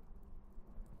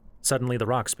 Suddenly the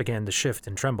rocks began to shift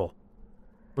and tremble.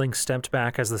 Link stepped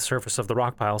back as the surface of the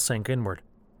rock pile sank inward,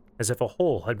 as if a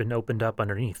hole had been opened up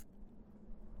underneath.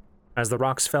 As the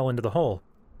rocks fell into the hole,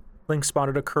 Link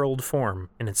spotted a curled form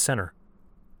in its center,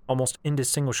 almost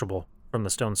indistinguishable from the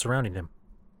stone surrounding him.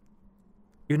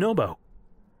 Yonobo!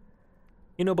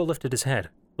 Yonobo lifted his head,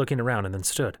 looking around, and then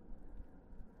stood.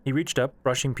 He reached up,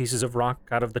 brushing pieces of rock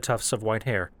out of the tufts of white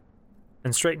hair,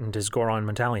 and straightened his Goron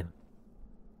medallion.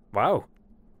 "Wow,"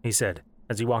 he said,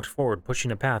 as he walked forward,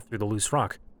 pushing a path through the loose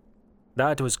rock.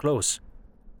 "That was close."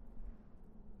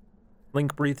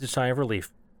 Link breathed a sigh of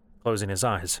relief, closing his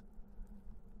eyes.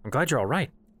 "I'm glad you're all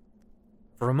right.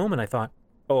 For a moment I thought,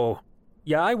 oh,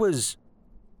 yeah, I was..."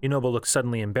 Yunobo looked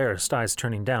suddenly embarrassed, eyes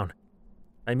turning down.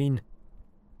 I mean,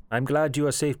 I'm glad you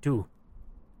are safe too.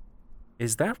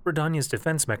 Is that Redania's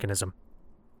defense mechanism?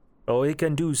 Oh, it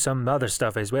can do some other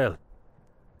stuff as well.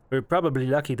 We're probably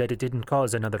lucky that it didn't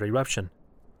cause another eruption.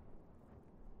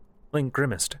 Link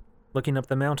grimaced, looking up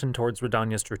the mountain towards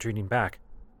Redania's retreating back.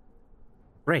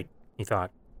 Great, he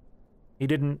thought. He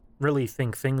didn't really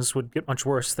think things would get much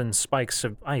worse than spikes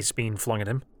of ice being flung at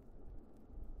him.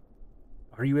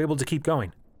 Are you able to keep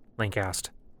going? Link asked,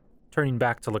 turning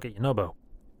back to look at Yunobo.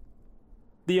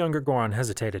 The younger Goron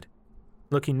hesitated,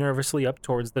 looking nervously up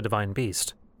towards the divine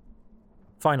beast.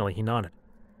 Finally, he nodded.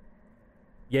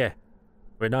 Yeah,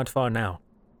 we're not far now.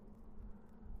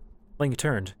 Link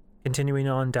turned, continuing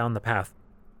on down the path.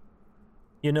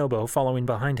 Yunobo following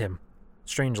behind him,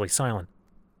 strangely silent.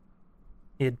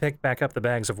 He had picked back up the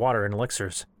bags of water and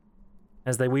elixirs.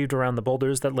 As they weaved around the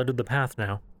boulders that littered the path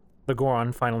now, the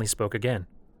Goron finally spoke again,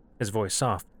 his voice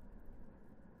soft.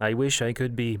 I wish I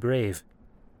could be brave,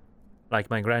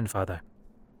 like my grandfather.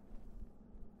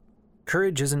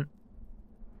 Courage isn't...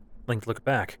 Link looked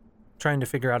back, trying to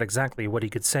figure out exactly what he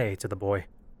could say to the boy.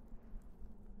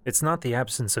 It's not the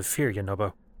absence of fear,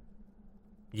 Yunobo.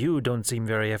 You don't seem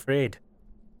very afraid.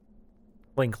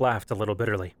 Link laughed a little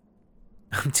bitterly.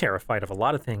 I'm terrified of a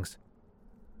lot of things.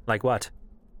 Like what?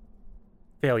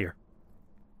 Failure.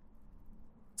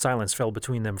 Silence fell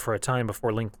between them for a time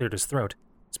before Link cleared his throat,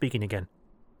 speaking again.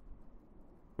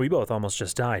 We both almost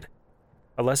just died.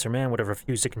 A lesser man would have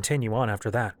refused to continue on after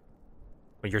that.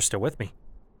 But you're still with me.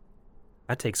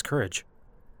 That takes courage.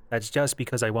 That's just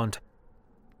because I want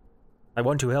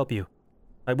to help you.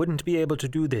 I wouldn't be able to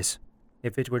do this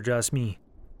if it were just me.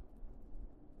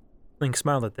 Link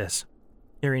smiled at this,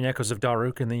 hearing echoes of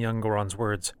Daruk in the young Goron's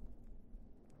words.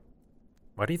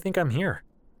 Why do you think I'm here?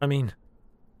 I mean,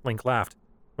 Link laughed,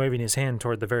 waving his hand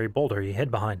toward the very boulder he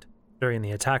hid behind during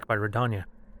the attack by Redania.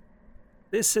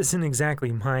 This isn't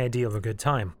exactly my idea of a good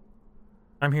time.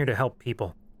 I'm here to help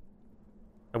people.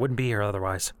 I wouldn't be here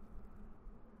otherwise.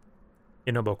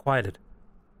 Yunobo quieted,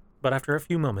 but after a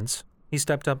few moments, he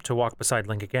stepped up to walk beside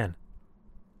Link again.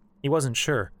 He wasn't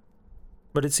sure,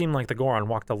 but it seemed like the Goron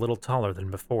walked a little taller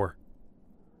than before.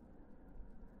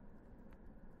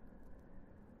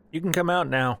 You can come out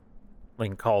now,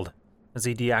 Link called, as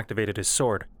he deactivated his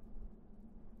sword.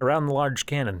 Around the large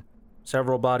cannon,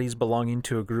 several bodies belonging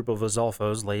to a group of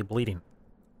Azalfos lay bleeding.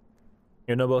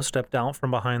 Yunobo stepped out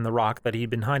from behind the rock that he'd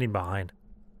been hiding behind,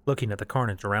 looking at the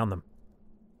carnage around them.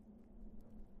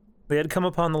 They had come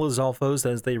upon the Lizalfos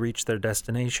as they reached their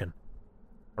destination,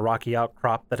 a rocky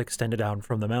outcrop that extended out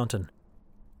from the mountain.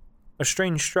 A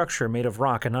strange structure made of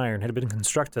rock and iron had been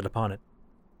constructed upon it,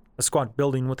 a squat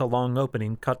building with a long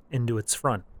opening cut into its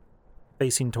front,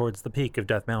 facing towards the peak of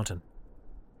Death Mountain.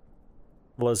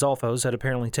 The Lizalfos had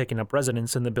apparently taken up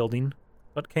residence in the building,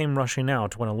 but came rushing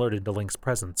out when alerted to Link's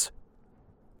presence.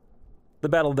 The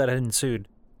battle that had ensued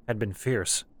had been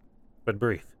fierce, but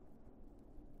brief.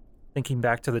 Thinking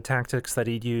back to the tactics that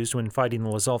he'd used when fighting the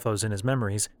Lizalfos in his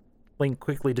memories, Link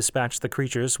quickly dispatched the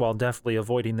creatures while deftly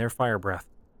avoiding their fire breath.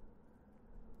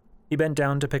 He bent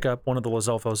down to pick up one of the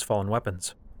Lizalfos' fallen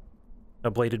weapons,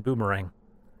 a bladed boomerang,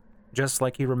 just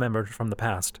like he remembered from the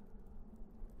past.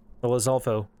 The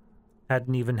Lizalfo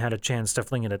hadn't even had a chance to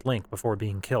fling it at Link before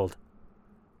being killed.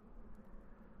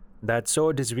 That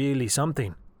sword is really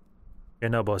something,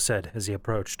 Yunobo said as he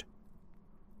approached.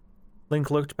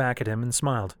 Link looked back at him and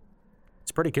smiled.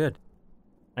 It's pretty good.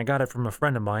 I got it from a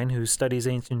friend of mine who studies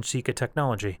ancient Sheikah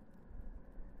technology.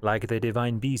 Like the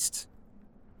divine beasts.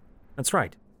 That's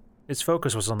right. His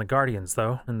focus was on the Guardians,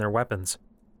 though, and their weapons.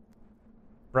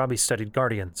 Robbie studied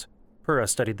Guardians. Pura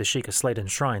studied the Sheikah Slate and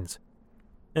Shrines.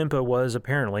 Impa was,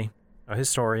 apparently, a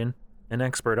historian, an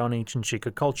expert on ancient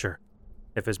Sheikah culture,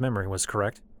 if his memory was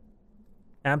correct.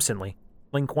 Absently,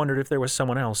 Link wondered if there was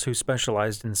someone else who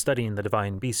specialized in studying the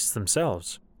divine beasts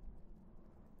themselves.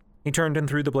 He turned and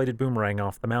threw the bladed boomerang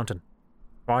off the mountain,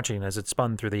 watching as it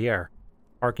spun through the air,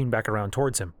 arcing back around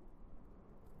towards him.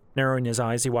 Narrowing his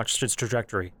eyes, he watched its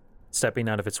trajectory, stepping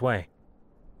out of its way.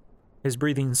 His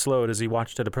breathing slowed as he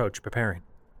watched it approach, preparing.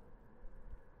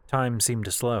 Time seemed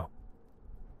to slow.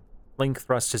 Link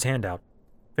thrust his hand out,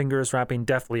 fingers wrapping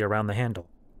deftly around the handle,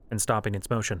 and stopping its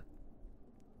motion.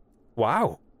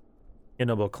 Wow!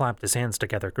 Yunobo clapped his hands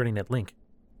together, grinning at Link.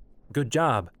 Good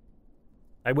job.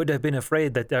 I would have been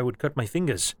afraid that I would cut my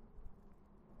fingers.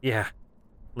 Yeah,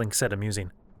 Link said,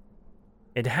 amusing.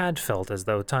 It had felt as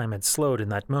though time had slowed in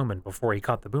that moment before he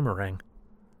caught the boomerang.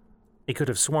 He could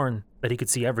have sworn that he could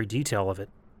see every detail of it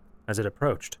as it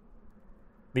approached.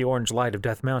 The orange light of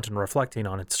Death Mountain reflecting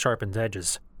on its sharpened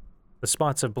edges, the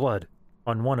spots of blood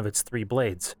on one of its 3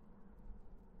 blades.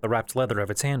 the wrapped leather of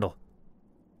its handle.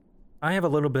 I have a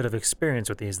little bit of experience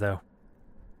with these, though.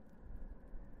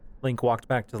 Link walked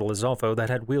back to the Lizalfo that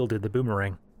had wielded the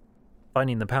boomerang,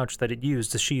 finding the pouch that it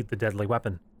used to sheathe the deadly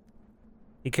weapon.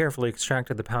 He carefully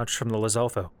extracted the pouch from the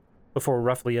Lizalfo before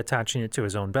roughly attaching it to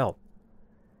his own belt.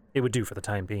 It would do for the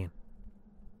time being.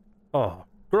 Oh,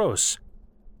 gross.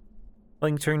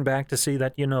 Link turned back to see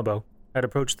that Yonobo had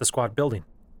approached the squat building,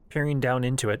 peering down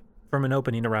into it from an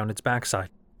opening around its backside,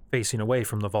 facing away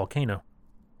from the volcano.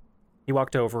 He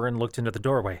walked over and looked into the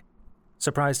doorway,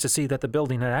 surprised to see that the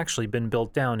building had actually been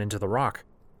built down into the rock.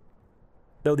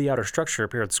 Though the outer structure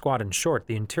appeared squat and short,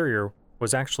 the interior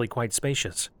was actually quite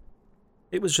spacious.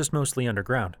 It was just mostly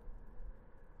underground.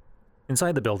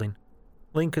 Inside the building,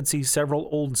 Link could see several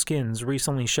old skins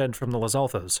recently shed from the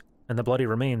Lizalfos and the bloody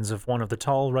remains of one of the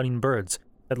tall, running birds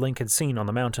that Link had seen on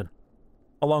the mountain,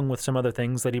 along with some other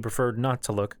things that he preferred not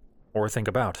to look or think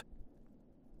about.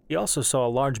 He also saw a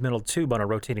large metal tube on a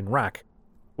rotating rack,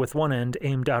 with one end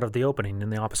aimed out of the opening in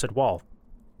the opposite wall.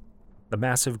 The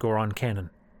massive Goron cannon.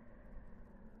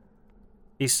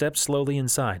 He stepped slowly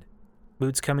inside,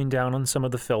 boots coming down on some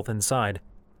of the filth inside,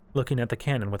 looking at the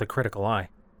cannon with a critical eye.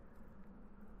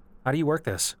 How do you work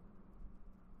this?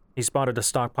 He spotted a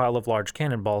stockpile of large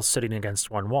cannonballs sitting against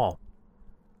one wall.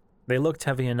 They looked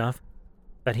heavy enough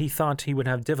that he thought he would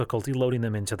have difficulty loading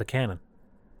them into the cannon.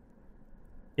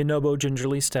 Inobo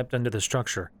gingerly stepped under the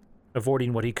structure,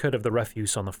 avoiding what he could of the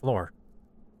refuse on the floor.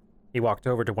 He walked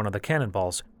over to one of the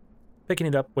cannonballs, picking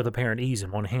it up with apparent ease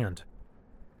in one hand.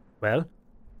 Well,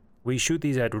 we shoot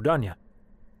these at Rudanya.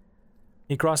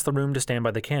 He crossed the room to stand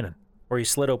by the cannon, where he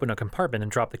slid open a compartment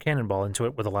and dropped the cannonball into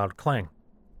it with a loud clang.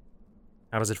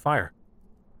 How does it fire?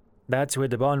 That's where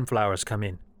the bomb flowers come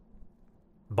in.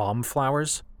 Bomb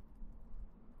flowers?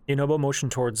 Inobo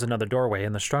motioned towards another doorway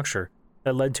in the structure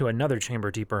that led to another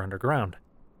chamber deeper underground.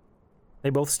 They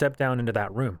both stepped down into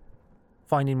that room,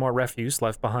 finding more refuse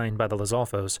left behind by the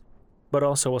Lizalfos, but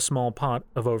also a small pot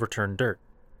of overturned dirt.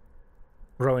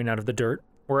 Growing out of the dirt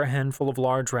were a handful of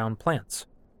large round plants,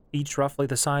 each roughly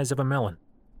the size of a melon,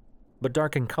 but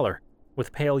dark in color,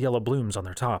 with pale yellow blooms on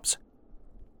their tops.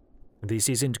 This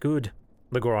isn't good,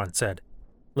 the Goron said,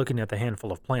 looking at the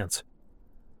handful of plants.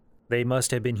 They must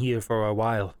have been here for a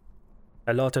while.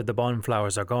 A lot of the bomb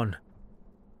flowers are gone.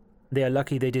 They are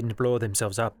lucky they didn't blow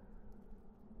themselves up.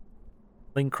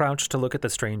 Link crouched to look at the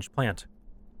strange plant.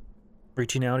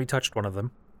 Reaching out, he touched one of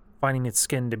them, finding its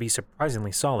skin to be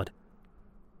surprisingly solid.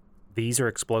 These are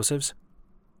explosives?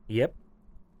 Yep.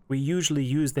 We usually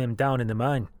use them down in the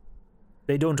mine.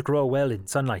 They don't grow well in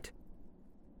sunlight.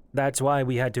 That's why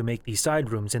we had to make these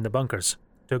side rooms in the bunkers,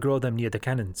 to grow them near the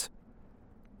cannons.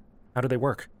 How do they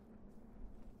work?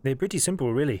 They're pretty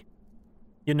simple, really.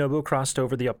 Yonobu crossed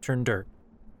over the upturned dirt,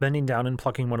 bending down and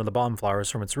plucking one of the bomb flowers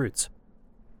from its roots.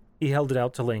 He held it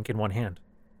out to Link in one hand.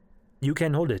 You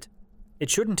can hold it. It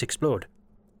shouldn't explode,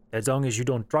 as long as you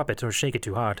don't drop it or shake it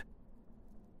too hard.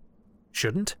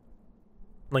 Shouldn't?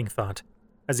 Link thought,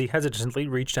 as he hesitantly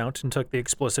reached out and took the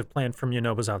explosive plant from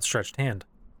Yonobu's outstretched hand.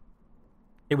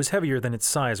 It was heavier than its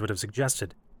size would have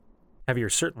suggested, heavier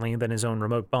certainly than his own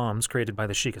remote bombs created by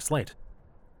the Sheikah Slate.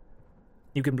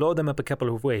 You can blow them up a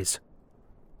couple of ways.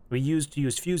 We used to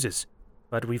use fuses,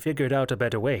 but we figured out a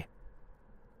better way.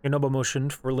 Yonobu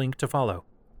motioned for Link to follow,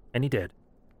 and he did,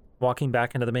 walking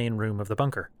back into the main room of the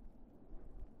bunker.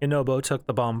 Yonobu took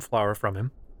the bomb flower from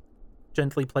him,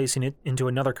 gently placing it into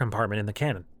another compartment in the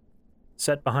cannon,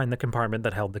 set behind the compartment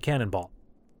that held the cannonball.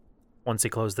 Once he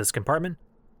closed this compartment,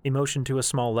 he motioned to a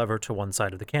small lever to one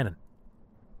side of the cannon.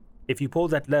 If you pull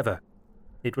that lever,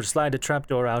 it will slide a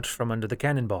trapdoor out from under the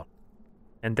cannonball,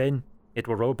 and then it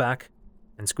will roll back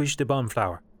and squish the bomb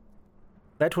flower.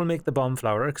 That will make the bomb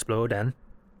flower explode and...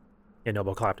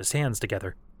 Yonobu clapped his hands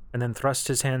together, and then thrust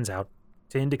his hands out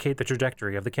to indicate the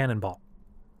trajectory of the cannonball.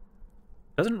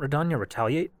 Doesn't Redania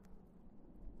retaliate?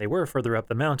 They were further up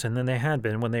the mountain than they had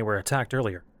been when they were attacked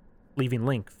earlier, leaving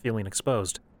Link feeling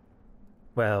exposed.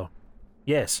 Well,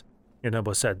 yes,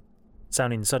 Yonobu said,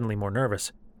 sounding suddenly more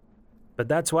nervous. But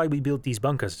that's why we built these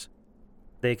bunkers.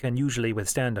 They can usually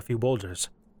withstand a few boulders.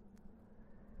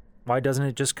 Why doesn't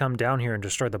it just come down here and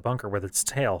destroy the bunker with its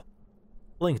tail?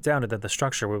 Link doubted that the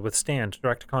structure would withstand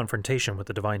direct confrontation with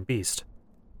the divine beast.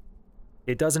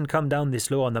 It doesn't come down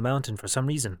this low on the mountain for some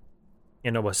reason,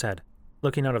 Yonobu said,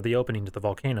 looking out of the opening to the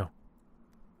volcano.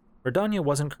 Redania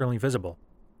wasn't currently visible,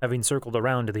 having circled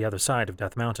around to the other side of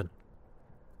Death Mountain.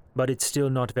 But it's still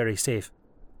not very safe.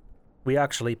 We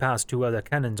actually passed 2 other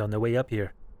cannons on the way up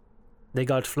here. They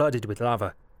got flooded with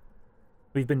lava.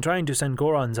 We've been trying to send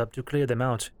Gorons up to clear them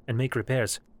out and make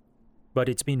repairs, but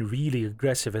it's been really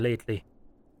aggressive lately.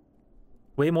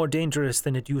 Way more dangerous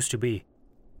than it used to be.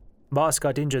 Boss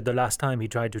got injured the last time he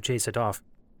tried to chase it off.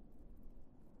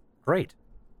 Great,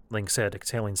 Link said,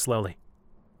 exhaling slowly.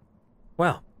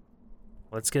 Well,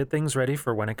 let's get things ready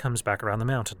for when it comes back around the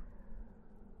mountain.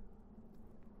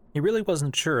 He really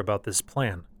wasn't sure about this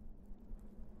plan.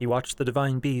 He watched the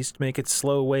divine beast make its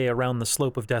slow way around the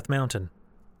slope of Death Mountain,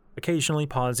 occasionally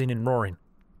pausing and roaring,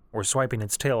 or swiping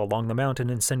its tail along the mountain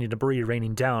and sending debris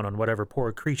raining down on whatever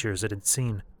poor creatures it had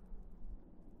seen.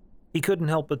 He couldn't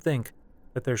help but think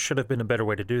that there should have been a better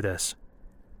way to do this.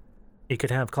 He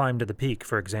could have climbed to the peak,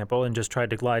 for example, and just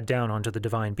tried to glide down onto the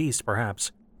divine beast,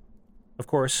 perhaps. Of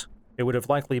course, it would have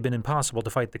likely been impossible to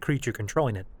fight the creature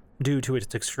controlling it, due to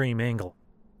its extreme angle.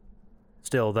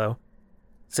 Still, though,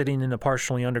 sitting in a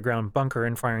partially underground bunker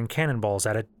and firing cannonballs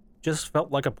at it just felt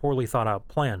like a poorly thought-out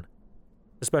plan,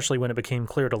 especially when it became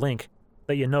clear to Link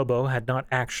that Yunobo had not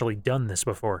actually done this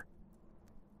before.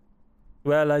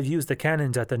 Well, I've used the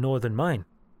cannons at the northern mine,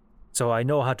 so I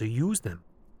know how to use them,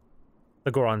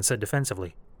 the Goron said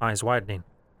defensively, eyes widening.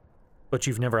 But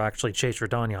you've never actually chased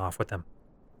Redania off with them.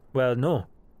 Well, no.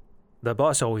 The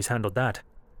boss always handled that.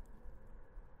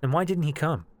 Then why didn't he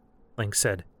come? Link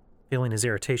said, feeling his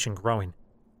irritation growing.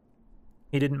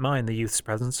 He didn't mind the youth's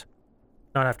presence,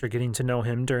 not after getting to know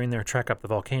him during their trek up the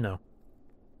volcano,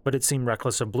 but it seemed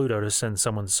reckless of Bluto to send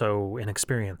someone so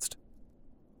inexperienced.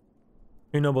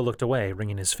 Yunobo looked away,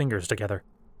 wringing his fingers together.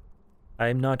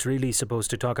 I'm not really supposed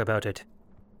to talk about it.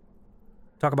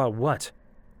 Talk about what?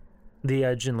 The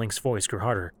edge in Link's voice grew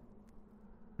harder.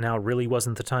 Now really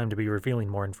wasn't the time to be revealing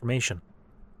more information.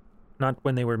 Not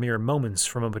when they were mere moments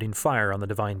from opening fire on the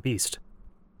divine beast.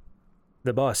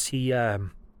 The boss, he,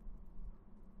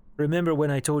 Remember when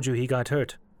I told you he got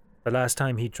hurt, the last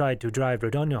time he tried to drive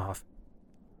Redania off?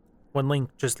 When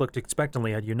Link just looked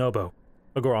expectantly at Yunobo,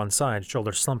 the Goron sighed,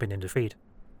 shoulders slumping in defeat.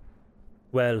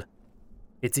 Well,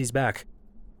 it's his back.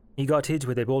 He got hit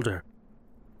with a boulder.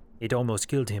 It almost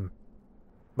killed him.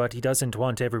 But he doesn't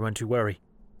want everyone to worry.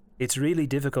 It's really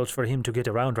difficult for him to get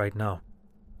around right now.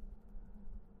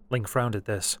 Link frowned at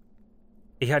this.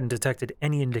 He hadn't detected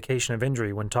any indication of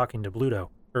injury when talking to Bluto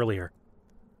earlier.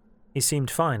 He seemed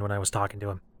fine when I was talking to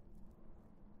him.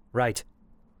 Right.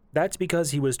 That's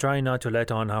because he was trying not to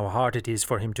let on how hard it is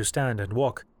for him to stand and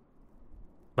walk.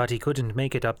 But he couldn't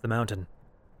make it up the mountain.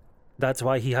 That's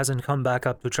why he hasn't come back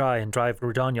up to try and drive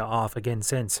Redania off again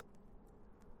since.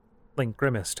 Link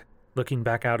grimaced, looking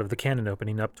back out of the cannon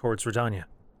opening up towards Redania.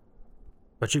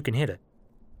 But you can hit it.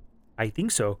 I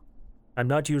think so. I'm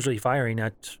not usually firing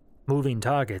at moving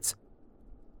targets.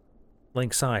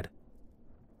 Link sighed.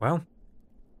 Well,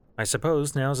 I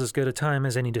suppose now's as good a time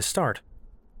as any to start.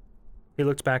 He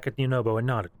looked back at Yunobo and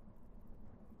nodded.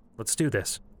 Let's do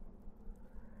this.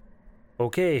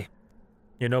 Okay.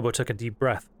 Yunobo took a deep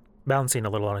breath, bouncing a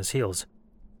little on his heels.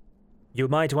 You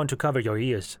might want to cover your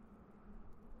ears.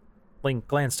 Link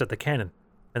glanced at the cannon,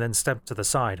 and then stepped to the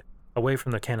side, away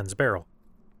from the cannon's barrel.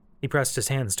 He pressed his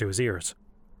hands to his ears.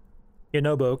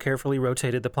 Yunobo carefully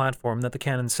rotated the platform that the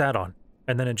cannon sat on,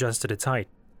 and then adjusted its height,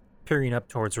 peering up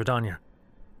towards Redania.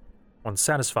 Once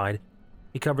satisfied,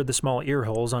 he covered the small ear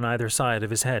holes on either side of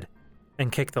his head,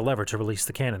 and kicked the lever to release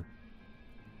the cannon.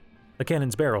 The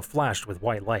cannon's barrel flashed with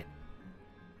white light.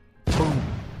 Boom!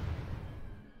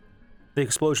 The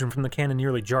explosion from the cannon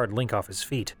nearly jarred Link off his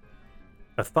feet.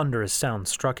 A thunderous sound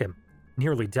struck him,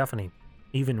 nearly deafening,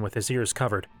 even with his ears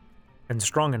covered, and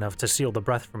strong enough to seal the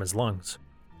breath from his lungs.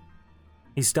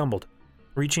 He stumbled,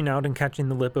 reaching out and catching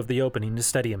the lip of the opening to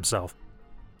steady himself,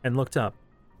 and looked up,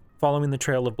 following the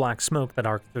trail of black smoke that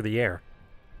arced through the air.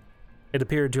 It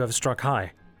appeared to have struck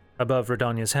high, above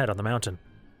Redania's head on the mountain.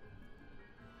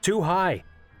 Too high,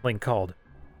 Link called,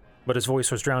 but his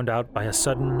voice was drowned out by a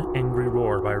sudden, angry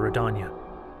roar by Redania.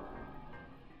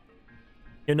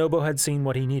 Yunobo had seen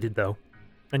what he needed, though,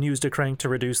 and used a crank to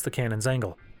reduce the cannon's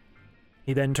angle.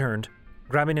 He then turned,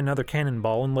 grabbing another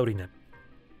cannonball and loading it.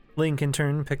 Link, in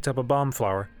turn, picked up a bomb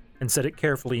flower and set it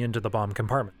carefully into the bomb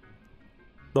compartment.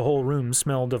 The whole room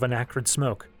smelled of an acrid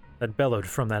smoke that bellowed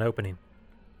from that opening.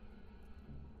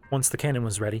 Once the cannon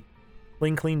was ready,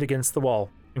 Link leaned against the wall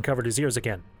and covered his ears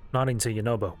again, nodding to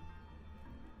Yunobo.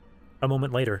 A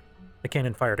moment later, the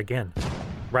cannon fired again,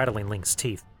 rattling Link's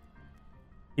teeth.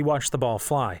 He watched the ball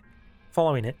fly,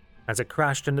 following it as it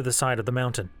crashed into the side of the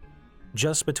mountain,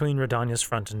 just between Redania's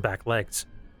front and back legs.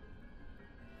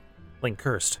 Link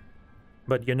cursed,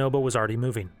 but Yunobo was already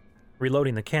moving,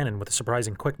 reloading the cannon with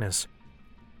surprising quickness.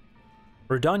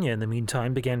 Redania, in the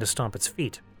meantime, began to stomp its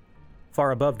feet.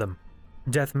 Far above them,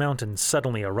 Death Mountain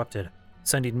suddenly erupted,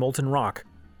 sending molten rock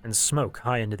and smoke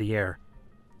high into the air.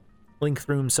 Link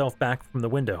threw himself back from the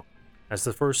window as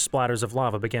the first splatters of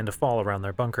lava began to fall around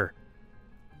their bunker.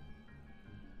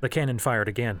 The cannon fired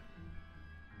again.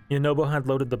 Yonobo had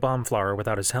loaded the bomb flower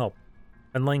without his help,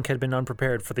 and Link had been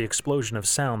unprepared for the explosion of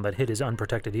sound that hit his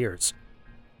unprotected ears.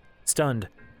 Stunned,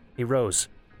 he rose,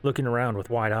 looking around with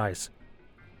wide eyes.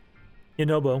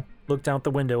 Yonobo looked out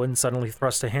the window and suddenly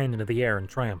thrust a hand into the air in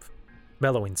triumph,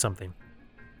 bellowing something.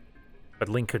 But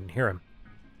Link couldn't hear him.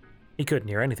 He couldn't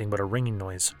hear anything but a ringing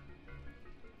noise.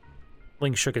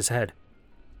 Link shook his head,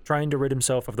 trying to rid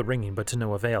himself of the ringing, but to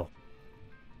no avail.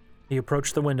 He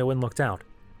approached the window and looked out,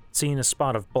 seeing a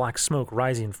spot of black smoke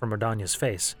rising from Redania's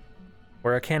face,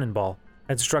 where a cannonball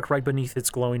had struck right beneath its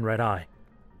glowing red eye.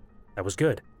 That was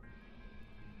good.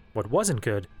 What wasn't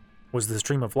good was the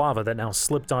stream of lava that now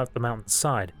slipped off the mountain's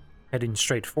side, heading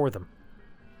straight for them.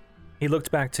 He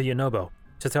looked back to Yonobo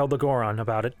to tell the Goron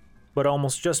about it, but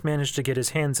almost just managed to get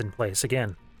his hands in place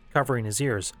again, covering his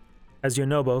ears, as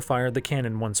Yonobo fired the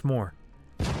cannon once more.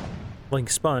 Link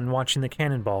spun, watching the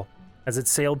cannonball as it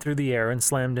sailed through the air and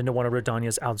slammed into one of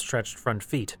Redania's outstretched front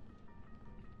feet.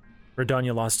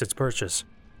 Redania lost its purchase,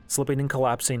 slipping and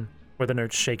collapsing with an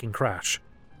earth-shaking crash.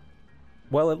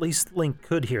 Well, at least Link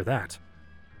could hear that.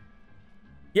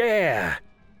 "Yeah!"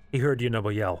 he heard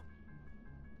Yonobo yell.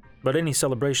 But any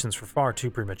celebrations were far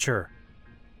too premature,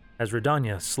 as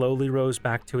Redania slowly rose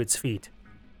back to its feet,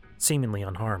 seemingly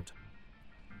unharmed.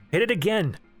 "Hit it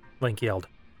again!" Link yelled.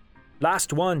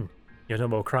 "Last one!"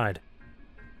 Yonobo cried.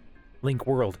 Link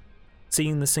whirled,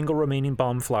 seeing the single remaining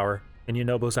bomb flower in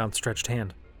Yonobo's outstretched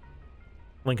hand.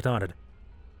 Link nodded.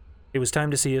 It was time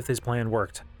to see if his plan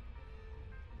worked.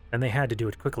 And they had to do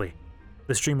it quickly.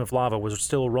 The stream of lava was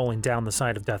still rolling down the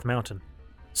side of Death Mountain,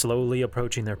 slowly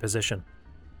approaching their position.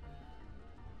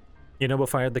 Yonobo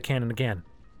fired the cannon again,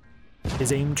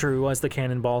 his aim true as the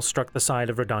cannonball struck the side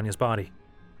of Redania's body.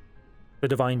 The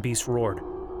divine beast roared,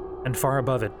 and far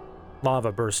above it,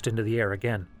 lava burst into the air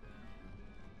again.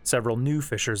 Several new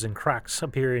fissures and cracks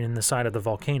appeared in the side of the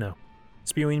volcano,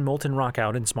 spewing molten rock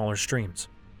out in smaller streams.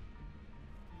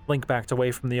 Link backed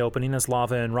away from the opening as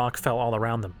lava and rock fell all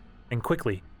around them, and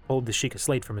quickly pulled the Sheikah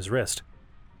slate from his wrist.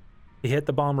 He hit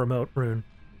the bomb remote rune,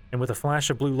 and with a flash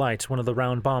of blue light, one of the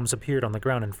round bombs appeared on the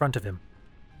ground in front of him.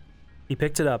 He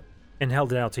picked it up and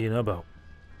held it out to Yonobo.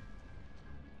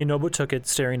 Yonobo took it,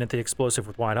 staring at the explosive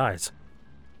with wide eyes.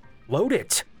 "Load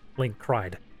it!" Link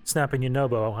cried, snapping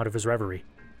Yonobo out of his reverie.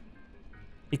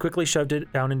 He quickly shoved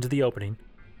it down into the opening,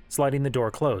 sliding the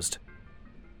door closed.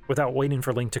 Without waiting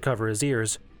for Link to cover his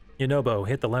ears, Yonobo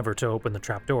hit the lever to open the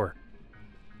trapdoor.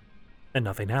 And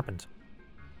nothing happened.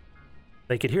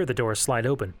 They could hear the door slide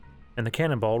open, and the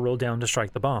cannonball rolled down to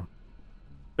strike the bomb.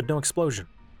 But no explosion.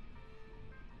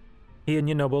 He and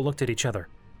Yonobo looked at each other,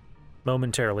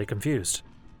 momentarily confused,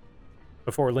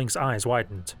 before Link's eyes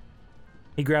widened.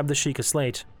 He grabbed the Sheikah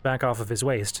slate back off of his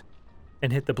waist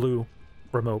and hit the blue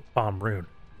remote bomb rune.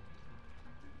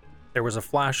 There was a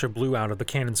flash of blue out of the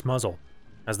cannon's muzzle,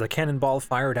 as the cannonball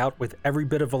fired out with every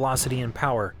bit of velocity and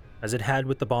power as it had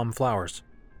with the bomb flowers.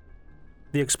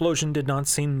 The explosion did not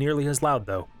seem nearly as loud,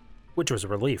 though, which was a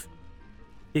relief.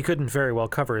 He couldn't very well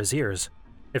cover his ears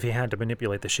if he had to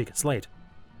manipulate the Sheikah slate.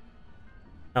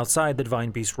 Outside, the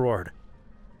divine beast roared.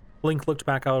 Link looked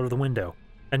back out of the window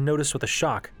and noticed with a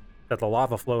shock that the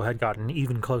lava flow had gotten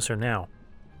even closer now.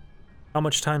 How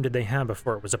much time did they have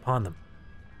before it was upon them?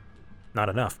 Not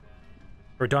enough.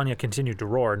 Redania continued to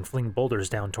roar and fling boulders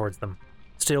down towards them,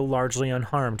 still largely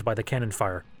unharmed by the cannon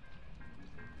fire.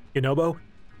 "Yonobo,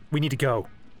 we need to go,"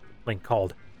 Link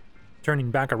called,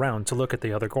 turning back around to look at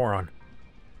the other Goron.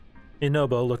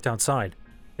 Yonobo looked outside,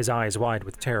 his eyes wide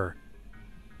with terror.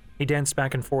 He danced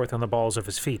back and forth on the balls of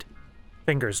his feet,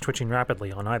 fingers twitching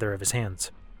rapidly on either of his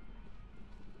hands.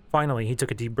 Finally, he took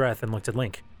a deep breath and looked at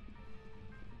Link.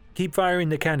 "Keep firing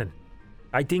the cannon.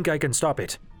 I think I can stop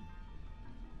it."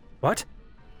 "What?"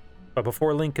 But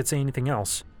before Link could say anything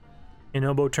else,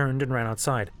 Yonobo turned and ran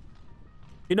outside.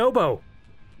 "Yonobo!"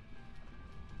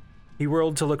 He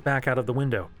whirled to look back out of the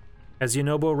window, as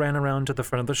Yonobo ran around to the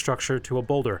front of the structure to a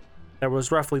boulder that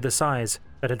was roughly the size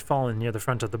that had fallen near the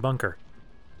front of the bunker.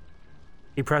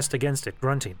 He pressed against it,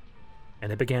 grunting,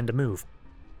 and it began to move,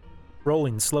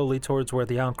 rolling slowly towards where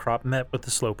the outcrop met with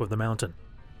the slope of the mountain.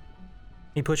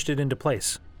 He pushed it into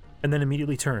place, and then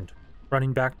immediately turned,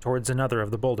 running back towards another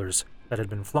of the boulders that had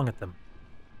been flung at them.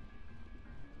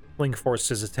 Link forced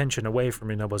his attention away from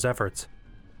Yonobo's efforts,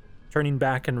 turning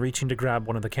back and reaching to grab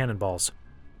one of the cannonballs.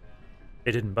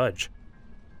 It didn't budge.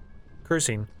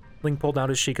 Cursing, Link pulled out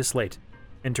his Sheikah slate,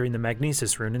 entering the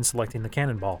Magnesis rune and selecting the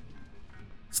cannonball.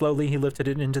 Slowly, he lifted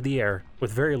it into the air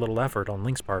with very little effort on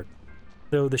Link's part,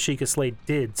 though the Sheikah slate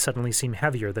did suddenly seem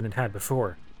heavier than it had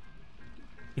before.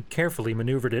 He carefully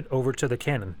maneuvered it over to the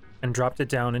cannon and dropped it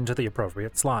down into the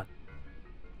appropriate slot.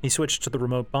 He switched to the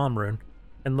remote bomb rune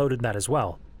and loaded that as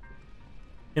well.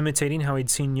 Imitating how he'd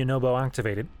seen Yonobo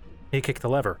activate it, he kicked the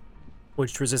lever,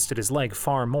 which resisted his leg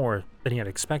far more than he had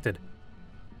expected,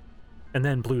 and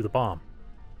then blew the bomb.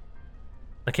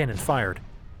 The cannon fired,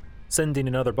 sending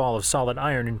another ball of solid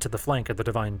iron into the flank of the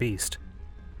divine beast.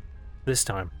 This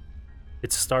time,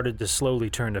 it started to slowly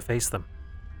turn to face them,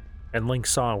 and Link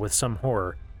saw with some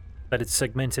horror that its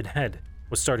segmented head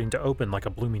was starting to open like a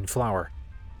blooming flower.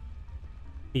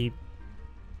 He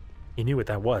knew what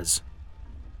that was.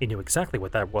 He knew exactly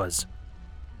what that was,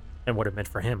 and what it meant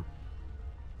for him.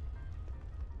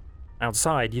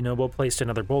 Outside, Yonobo placed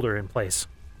another boulder in place,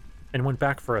 and went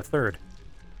back for a third.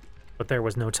 But there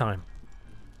was no time.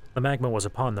 The magma was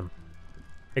upon them.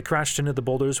 It crashed into the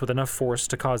boulders with enough force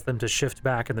to cause them to shift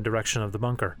back in the direction of the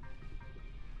bunker.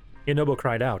 Yonobo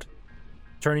cried out,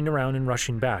 turning around and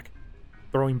rushing back,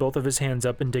 throwing both of his hands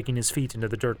up and digging his feet into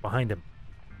the dirt behind him,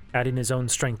 adding his own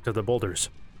strength to the boulders.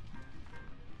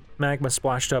 Magma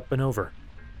splashed up and over,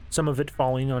 some of it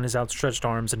falling on his outstretched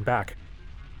arms and back,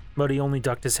 but he only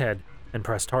ducked his head and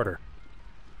pressed harder.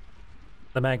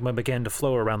 The magma began to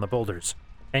flow around the boulders,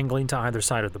 angling to either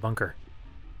side of the bunker.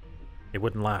 It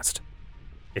wouldn't last.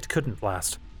 It couldn't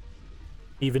last.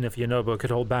 Even if Yonobo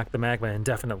could hold back the magma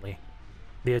indefinitely,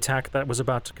 the attack that was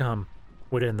about to come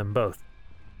would end them both.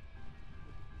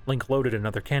 Link loaded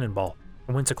another cannonball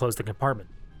and went to close the compartment,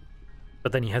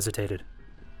 but then he hesitated.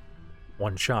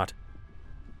 One shot.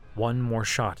 One more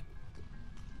shot.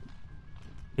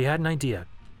 He had an idea.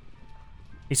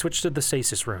 He switched to the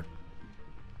stasis rune.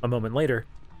 A moment later,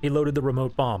 he loaded the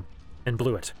remote bomb and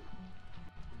blew it.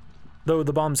 Though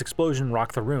the bomb's explosion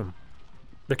rocked the room,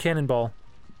 the cannonball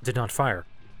did not fire.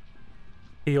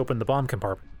 He opened the bomb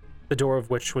compartment, the door of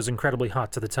which was incredibly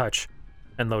hot to the touch,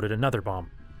 and loaded another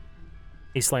bomb.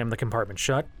 He slammed the compartment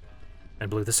shut and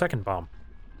blew the second bomb.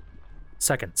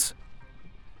 Seconds.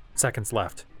 Seconds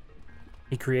left.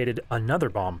 He created another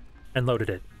bomb and loaded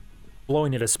it,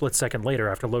 blowing it a split second later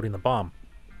after loading the bomb.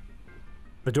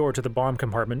 The door to the bomb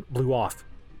compartment blew off,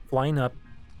 flying up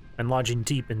and lodging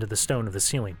deep into the stone of the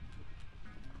ceiling.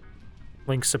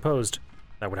 Link supposed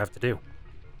that would have to do.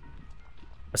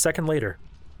 A second later,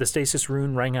 the stasis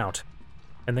rune rang out,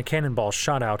 and the cannonball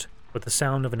shot out with the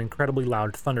sound of an incredibly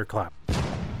loud thunderclap,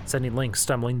 sending Link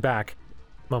stumbling back,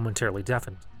 momentarily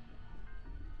deafened.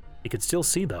 He could still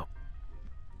see, though.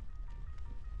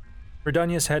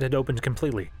 Redania's head had opened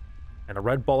completely, and a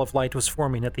red ball of light was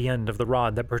forming at the end of the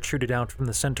rod that protruded out from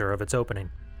the center of its opening.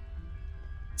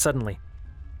 Suddenly,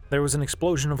 there was an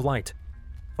explosion of light,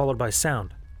 followed by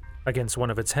sound, against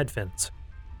one of its head fins.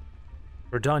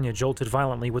 Redania jolted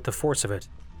violently with the force of it,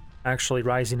 actually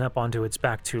rising up onto its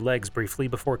back two legs briefly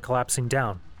before collapsing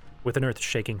down with an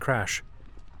earth-shaking crash.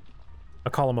 A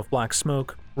column of black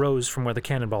smoke rose from where the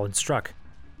cannonball had struck.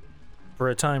 For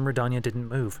a time, Redania didn't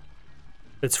move.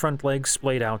 Its front legs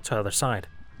splayed out to the other side.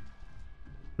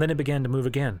 Then it began to move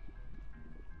again,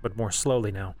 but more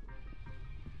slowly now.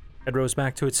 It rose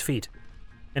back to its feet,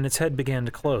 and its head began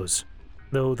to close,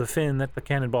 though the fin that the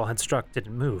cannonball had struck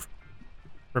didn't move,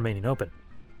 remaining open.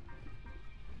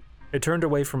 It turned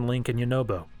away from Link and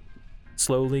Yonobo,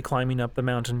 slowly climbing up the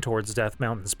mountain towards Death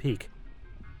Mountain's peak,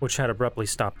 which had abruptly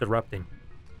stopped erupting.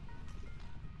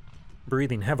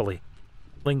 Breathing heavily,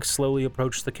 Link slowly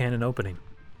approached the cannon opening,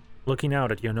 looking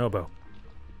out at Yonobo.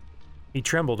 He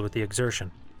trembled with the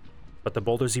exertion, but the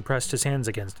boulders he pressed his hands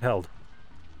against held.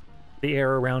 The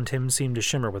air around him seemed to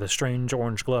shimmer with a strange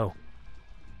orange glow,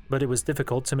 but it was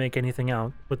difficult to make anything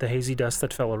out with the hazy dust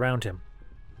that fell around him.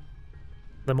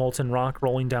 The molten rock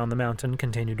rolling down the mountain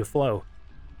continued to flow,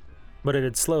 but it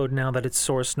had slowed now that its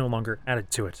source no longer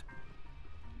added to it.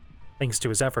 Thanks to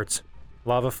his efforts,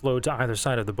 lava flowed to either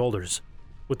side of the boulders,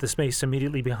 with the space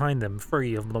immediately behind them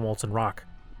free of the molten rock.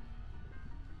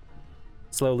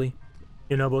 Slowly,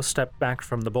 Yonobo stepped back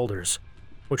from the boulders,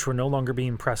 which were no longer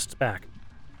being pressed back.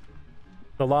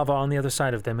 The lava on the other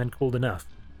side of them had cooled enough,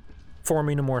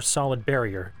 forming a more solid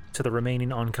barrier to the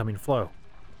remaining oncoming flow,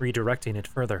 redirecting it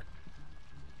further.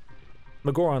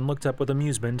 Magoron looked up with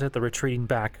amusement at the retreating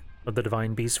back of the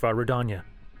divine beast Vah Redania,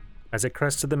 as it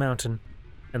crested the mountain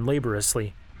and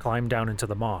laboriously climbed down into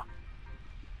the maw.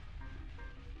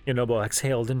 Yonobo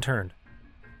exhaled and turned,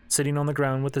 sitting on the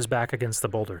ground with his back against the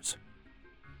boulders.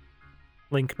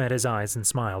 Link met his eyes and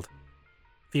smiled,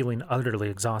 feeling utterly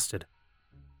exhausted.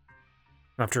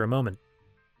 After a moment,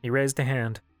 he raised a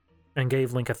hand and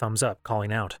gave Link a thumbs up,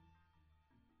 calling out,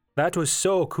 "That was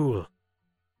so cool!